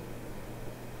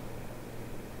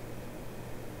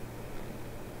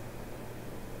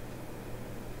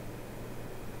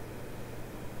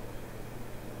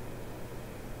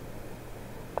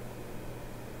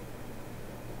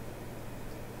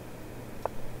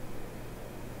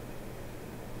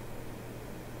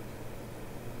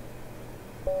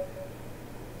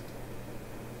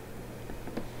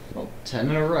 Well, 10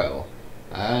 in a row.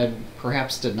 I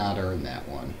perhaps did not earn that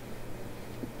one.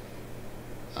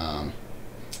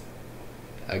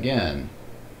 Again,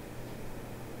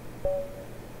 you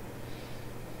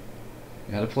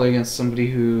gotta play against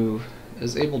somebody who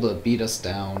is able to beat us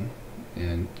down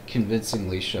and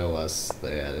convincingly show us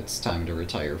that it's time to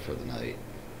retire for the night.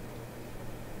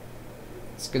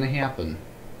 It's gonna happen.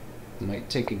 It might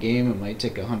take a game, it might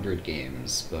take 100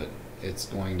 games, but it's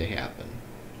going to happen.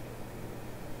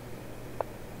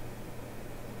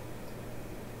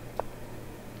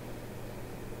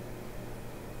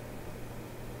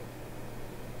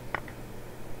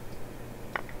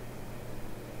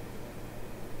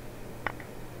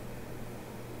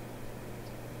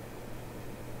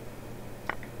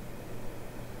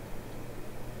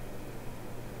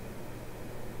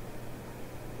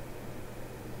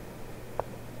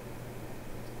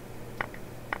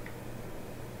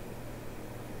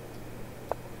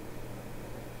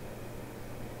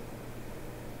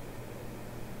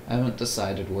 I haven't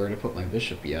decided where to put my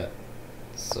bishop yet,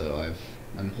 so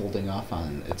I'm holding off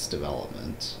on its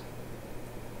development.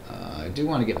 I do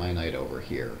want to get my knight over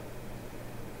here.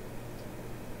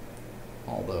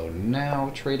 Although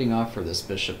now trading off for this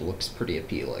bishop looks pretty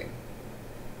appealing.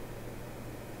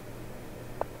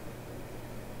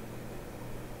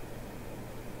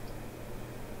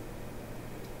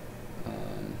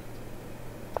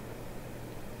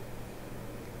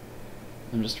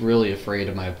 I'm just really afraid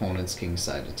of my opponent's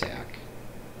kingside attack.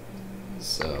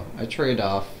 So I trade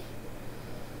off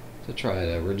to try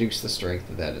to reduce the strength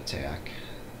of that attack.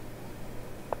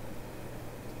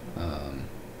 We're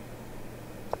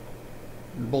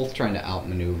both trying to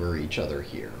outmaneuver each other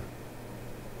here.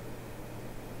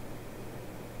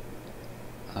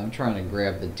 I'm trying to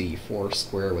grab the d4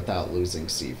 square without losing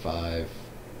c5.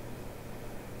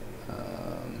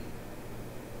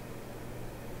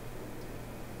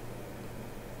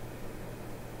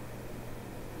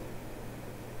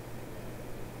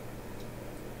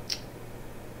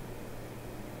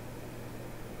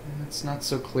 It's not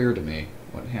so clear to me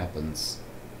what happens.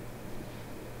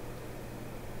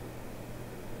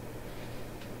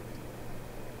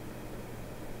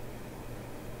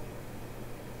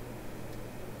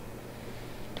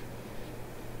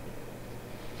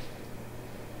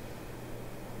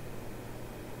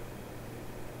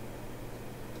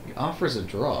 He offers a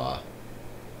draw.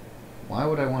 Why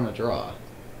would I want to draw?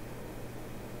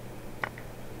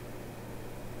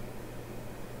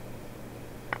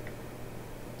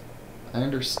 I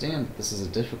understand that this is a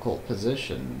difficult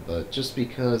position, but just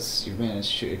because you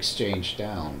managed to exchange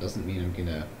down doesn't mean I'm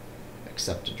gonna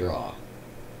accept a draw.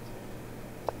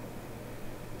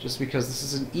 Just because this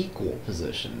is an equal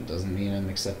position doesn't mean I'm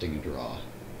accepting a draw.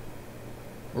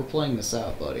 We're playing this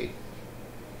out, buddy.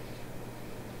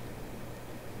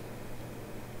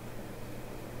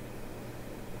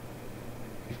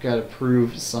 You've got to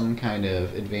prove some kind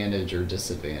of advantage or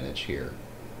disadvantage here.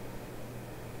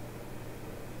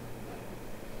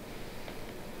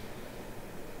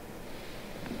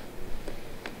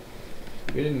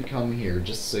 We didn't come here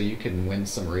just so you can win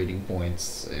some rating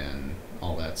points and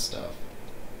all that stuff.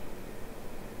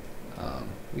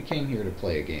 We came here to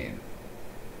play a game,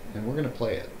 and we're going to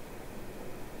play it.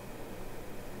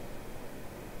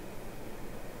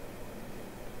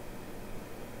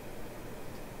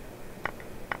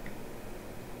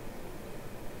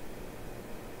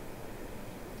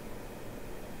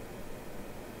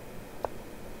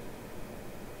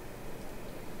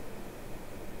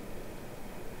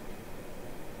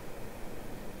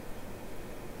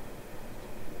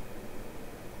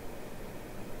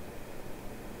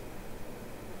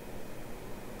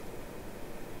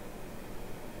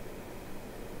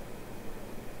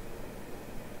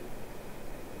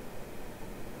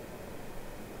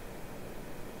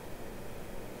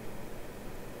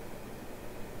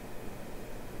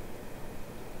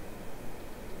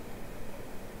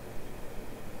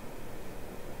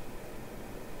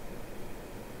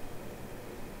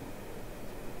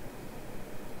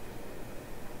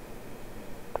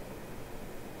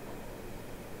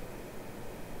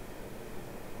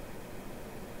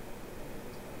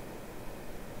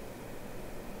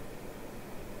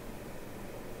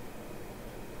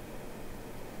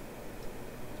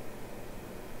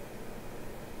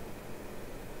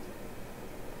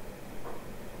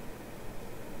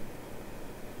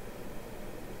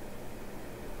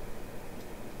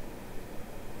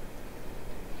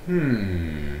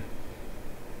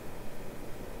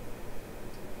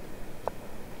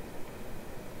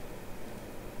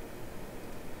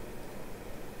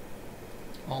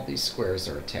 All these squares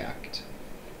are attacked.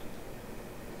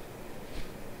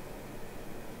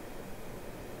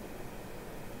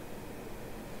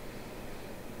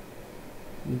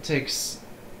 It takes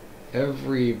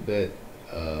every bit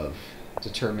of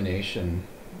determination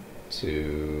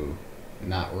to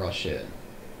not rush in.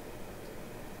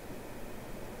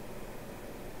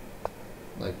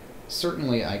 Like,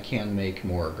 certainly I can make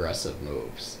more aggressive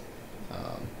moves.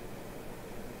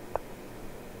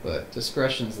 But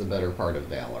discretion's the better part of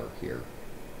valor here.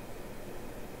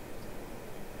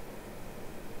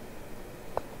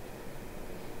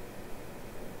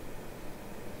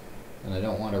 And I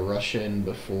don't want to rush in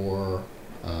before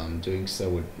doing so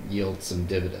would yield some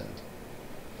dividend.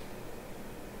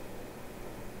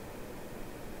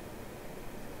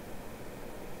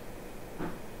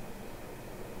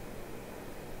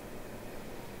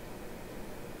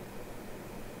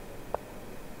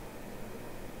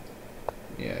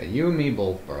 Yeah, you and me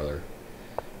both, brother.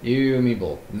 You and me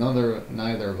both.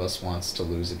 Neither of us wants to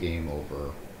lose a game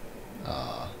over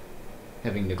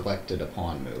having neglected a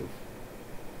pawn move.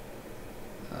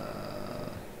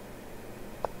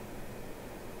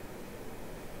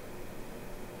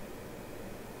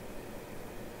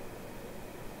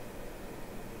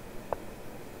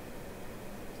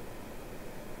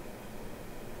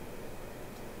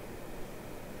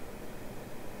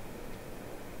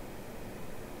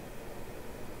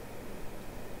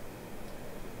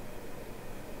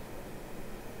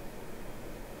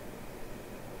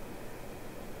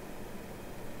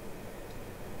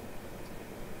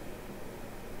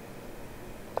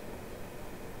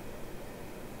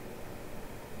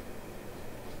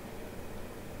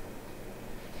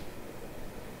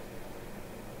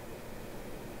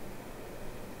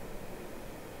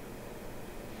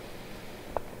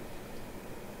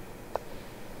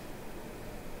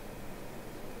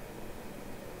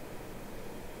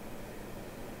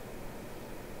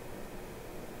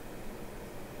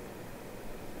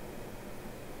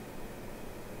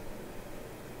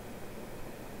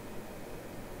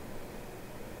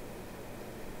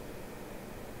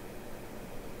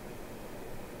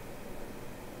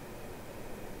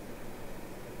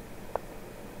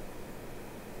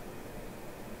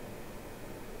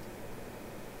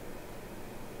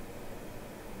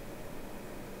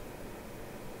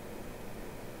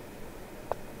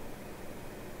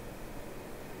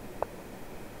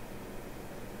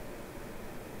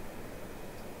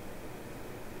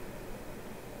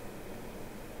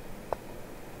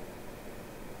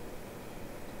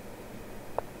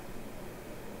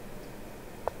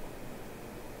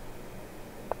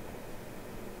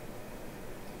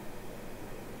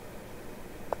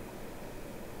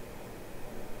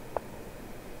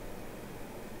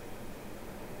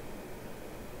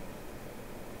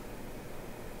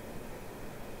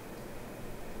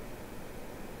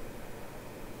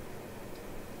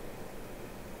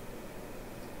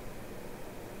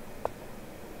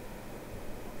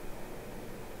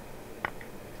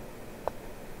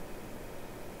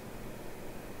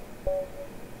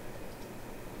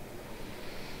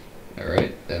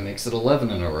 That makes it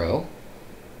 11 in a row.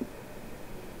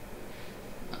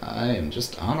 I am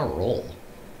just on a roll.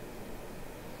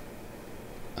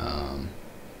 I'm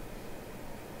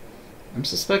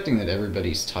suspecting that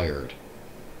everybody's tired,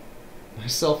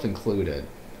 myself included.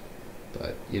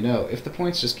 But, you know, if the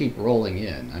points just keep rolling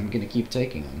in, I'm going to keep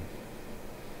taking them.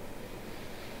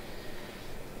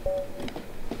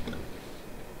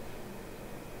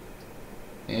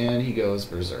 And he goes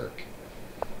berserk.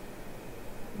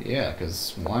 Yeah,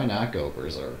 because why not go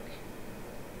berserk?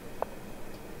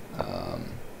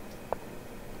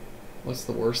 What's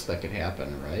the worst that could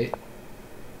happen, right?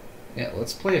 Yeah,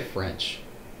 let's play a French.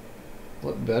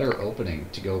 What better opening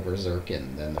to go berserk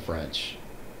in than the French?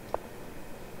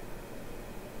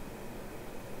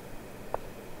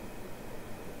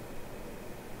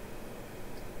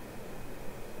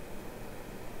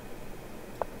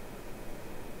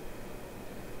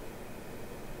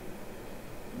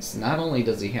 So not only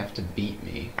does he have to beat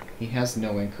me, he has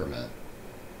no increment.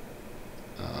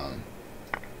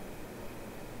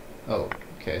 Oh,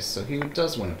 okay, so he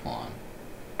does win a pawn.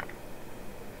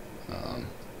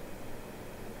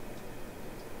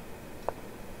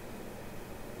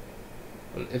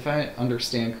 But if I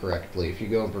understand correctly, if you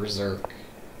go berserk...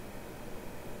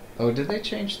 Oh, did they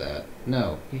change that?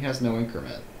 No, he has no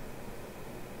increment.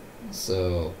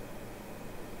 So,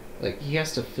 like, he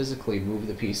has to physically move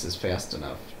the pieces fast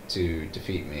enough to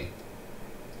defeat me.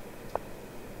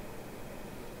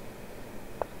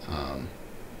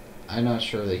 I'm not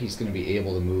sure that he's going to be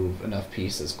able to move enough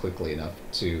pieces quickly enough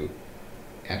to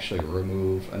actually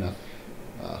remove enough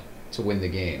to win the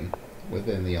game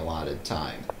within the allotted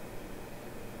time.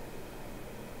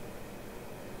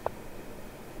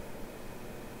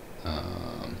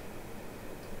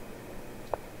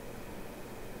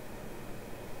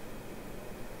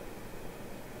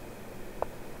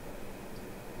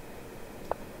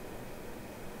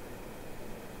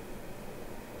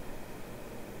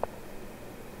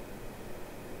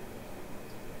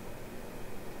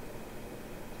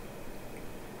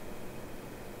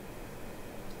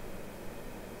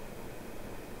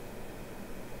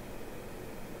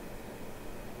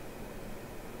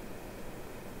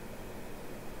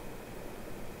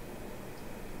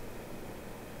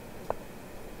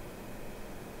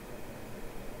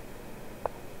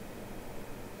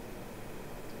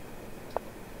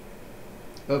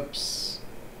 Oops.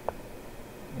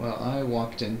 Well, I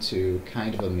walked into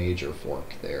kind of a major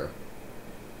fork there.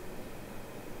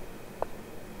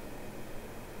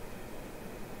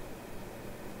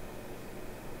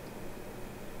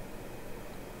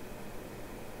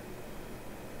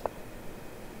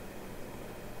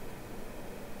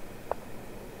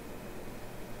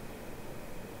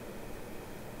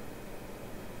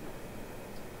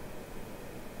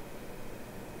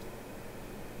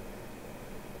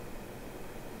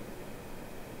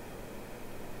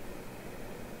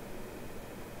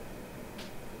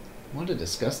 What a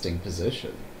disgusting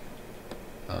position.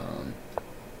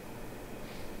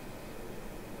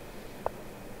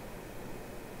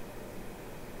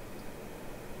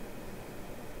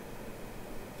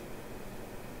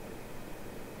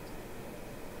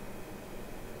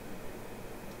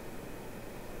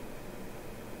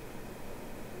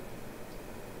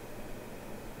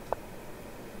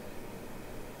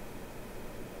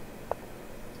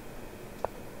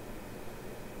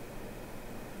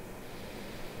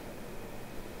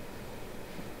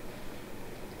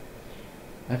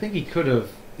 I think he could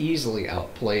have easily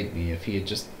outplayed me if he had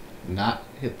just not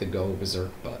hit the go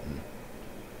berserk button.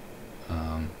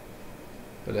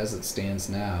 But as it stands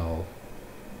now,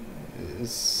 it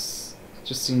just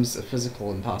seems a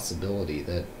physical impossibility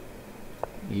that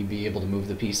he'd be able to move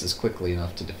the pieces quickly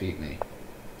enough to defeat me.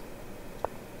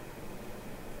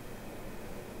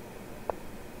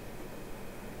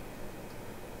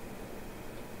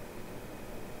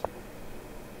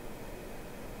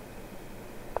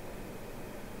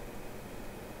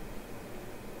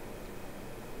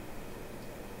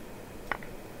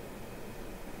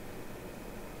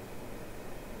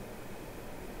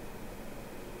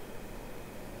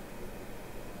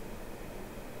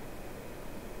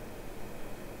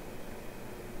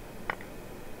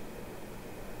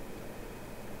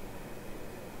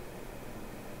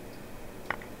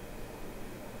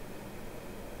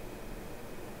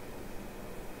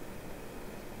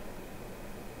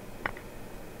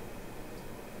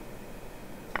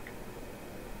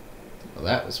 Well,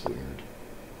 that was weird.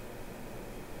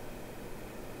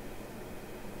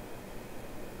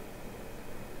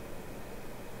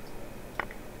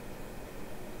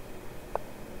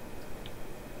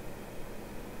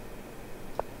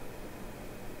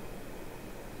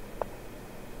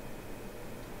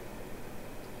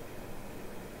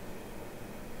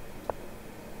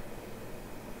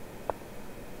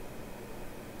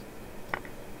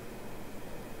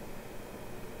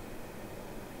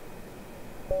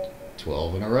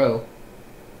 12 in a row.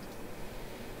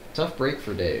 Tough break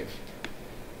for Dave.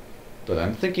 But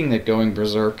I'm thinking that going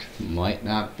berserk might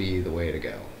not be the way to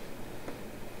go.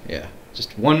 Yeah,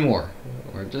 just one more.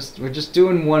 We're just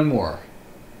doing one more.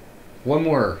 One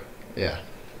more. Yeah.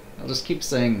 I'll just keep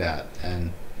saying that,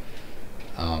 and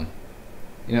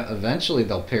eventually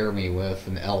they'll pair me with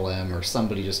an LM or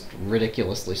somebody just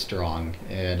ridiculously strong,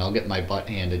 and I'll get my butt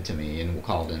handed to me, and we'll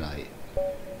call it a night.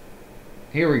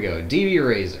 Here we go, DB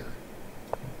Razor.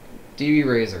 DB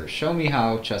Razor, show me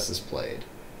how chess is played.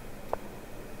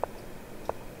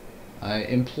 I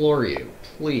implore you,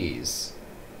 please,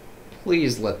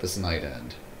 please let this night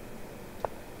end.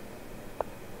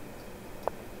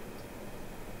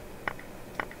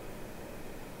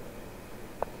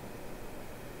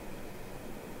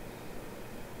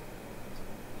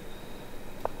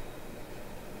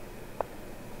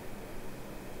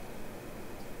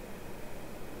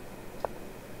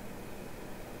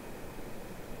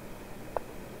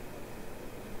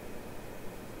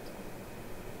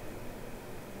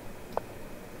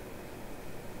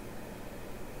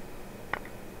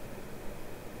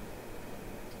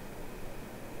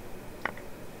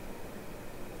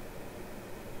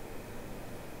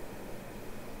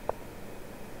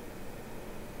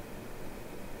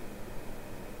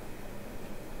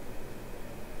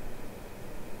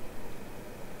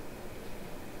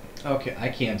 Okay, I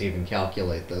can't even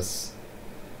calculate this.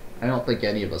 I don't think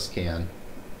any of us can.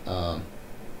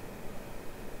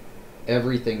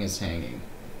 Everything is hanging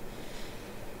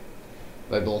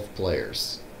by both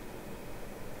players.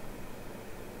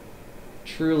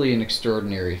 Truly an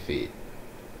extraordinary feat.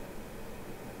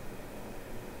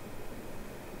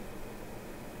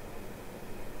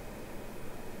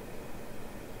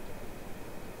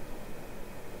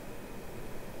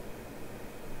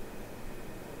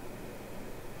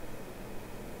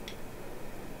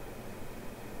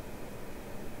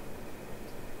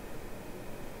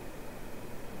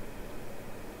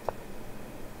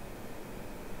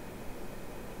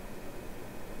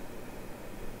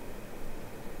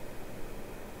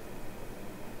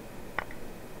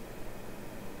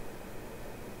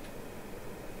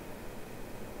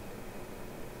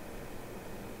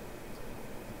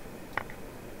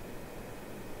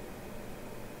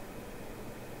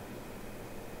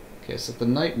 Okay, so if the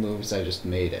knight moves, I just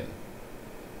made him.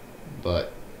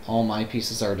 But all my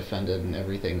pieces are defended and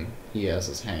everything he has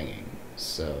is hanging.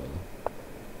 So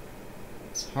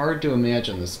it's hard to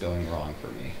imagine this going wrong for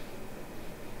me.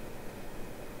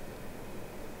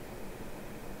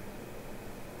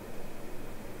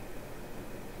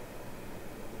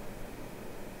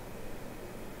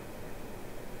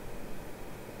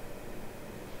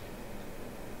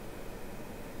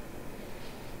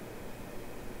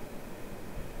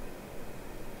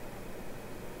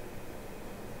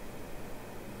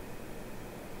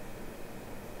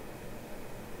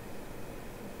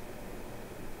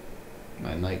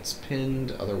 My knight's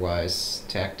pinned, otherwise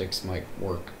tactics might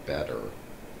work better.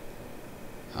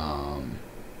 We'll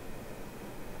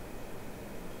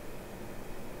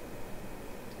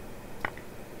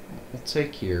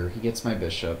take here. He gets my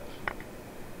bishop.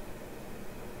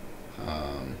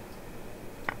 I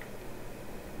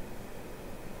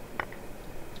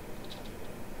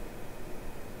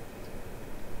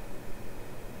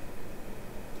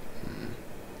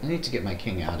need to get my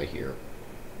king out of here.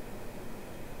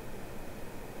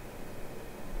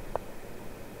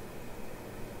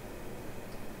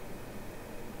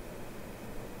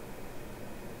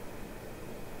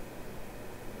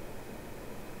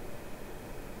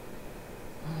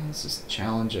 This is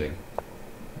challenging.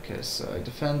 Okay, so I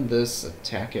defend this,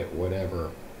 attack it,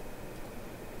 whatever.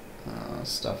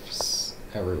 Stuff's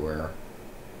everywhere.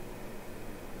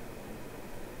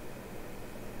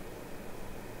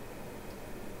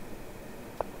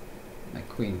 My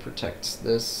queen protects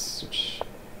this, which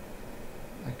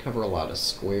I cover a lot of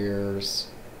squares.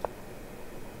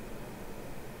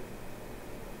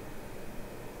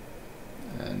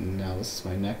 And now this is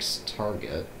my next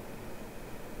target.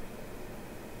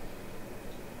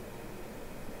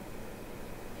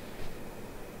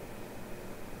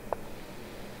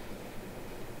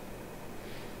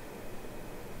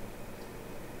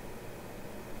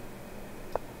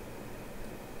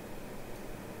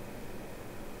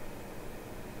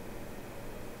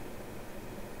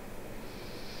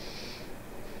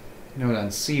 Note on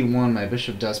c1, my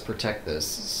bishop does protect this,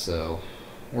 so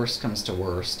worst comes to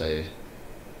worst, I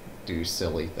do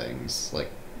silly things. Like,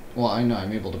 well, I know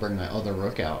I'm able to bring my other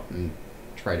rook out and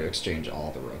try to exchange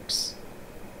all the rooks.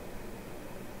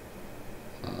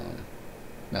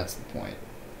 That's the point.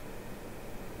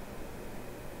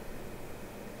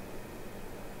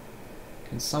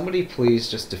 Can somebody please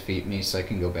just defeat me so I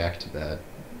can go back to bed?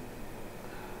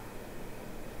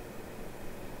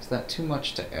 Is that too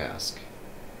much to ask?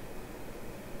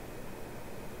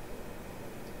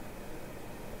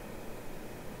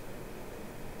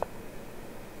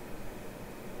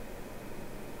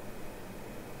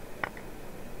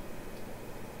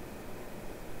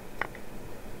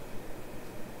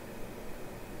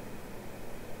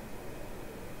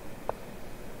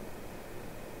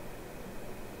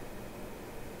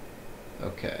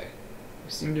 Okay.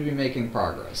 We seem to be making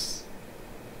progress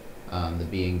on the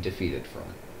being defeated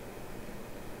front.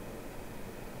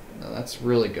 Now that's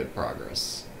really good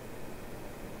progress.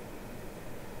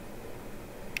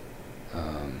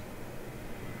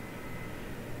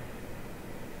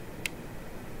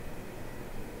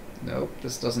 Nope,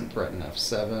 this doesn't threaten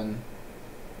F7.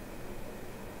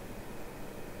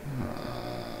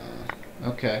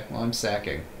 Okay, well I'm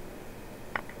sacking.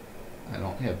 I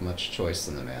don't have much choice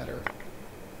in the matter.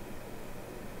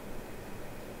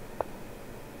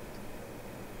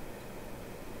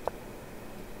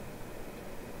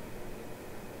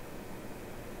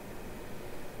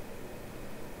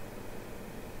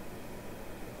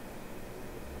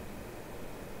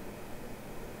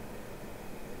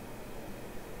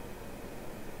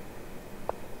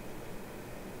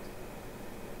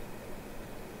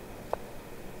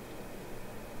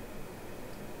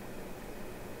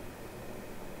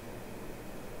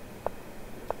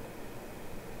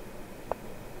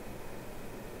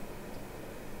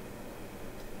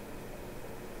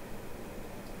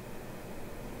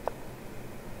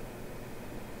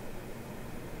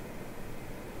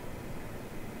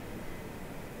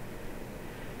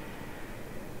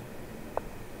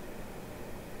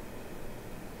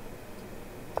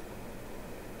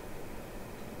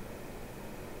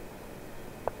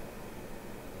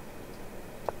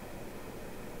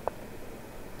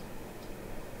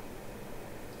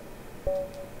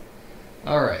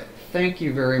 Alright, thank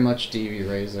you very much, DV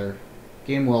Razor.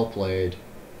 Game well played.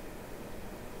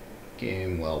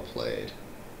 Game well played.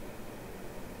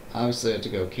 Obviously I had to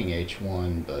go King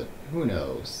H1, but who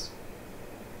knows?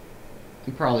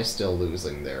 I'm probably still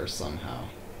losing there somehow.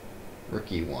 Rook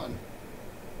E1.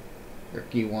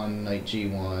 Rook E1, Knight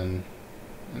G1.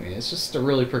 I mean, it's just a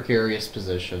really precarious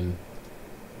position.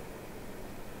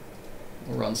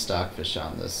 We'll run Stockfish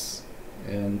on this.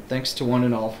 And thanks to one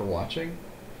and all for watching.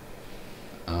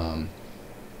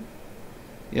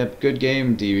 Yep, good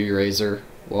game, DV Razor.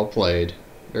 Well played.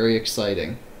 Very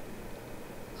exciting.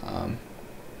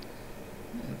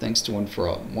 Thanks to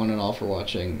one and all for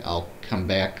watching. I'll come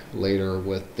back later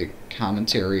with the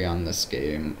commentary on this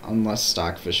game, unless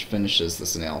Stockfish finishes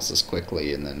this analysis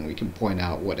quickly, and then we can point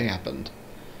out what happened.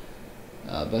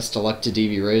 Best of luck to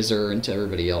DV Razor and to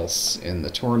everybody else in the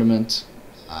tournament.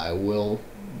 I will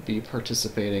be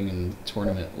participating in the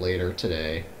tournament later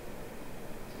today.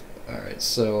 Alright,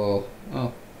 so...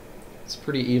 oh, it's a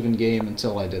pretty even game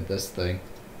until I did this thing.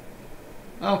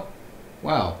 Oh,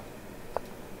 wow.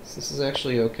 So this is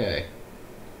actually okay.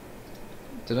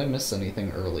 Did I miss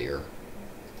anything earlier?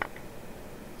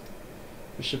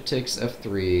 Bishop takes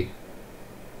f3.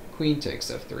 Queen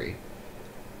takes f3.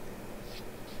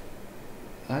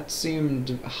 That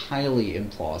seemed highly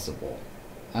implausible.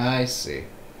 I see.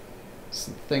 It's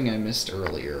the thing I missed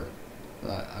earlier.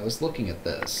 I was looking at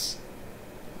this.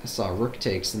 I saw rook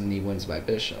takes and then he wins by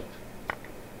bishop.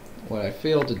 What I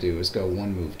failed to do is go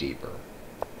one move deeper.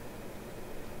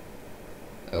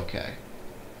 Okay.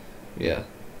 Yeah.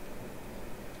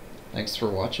 Thanks for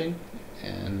watching,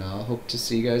 and I hope to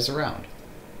see you guys around.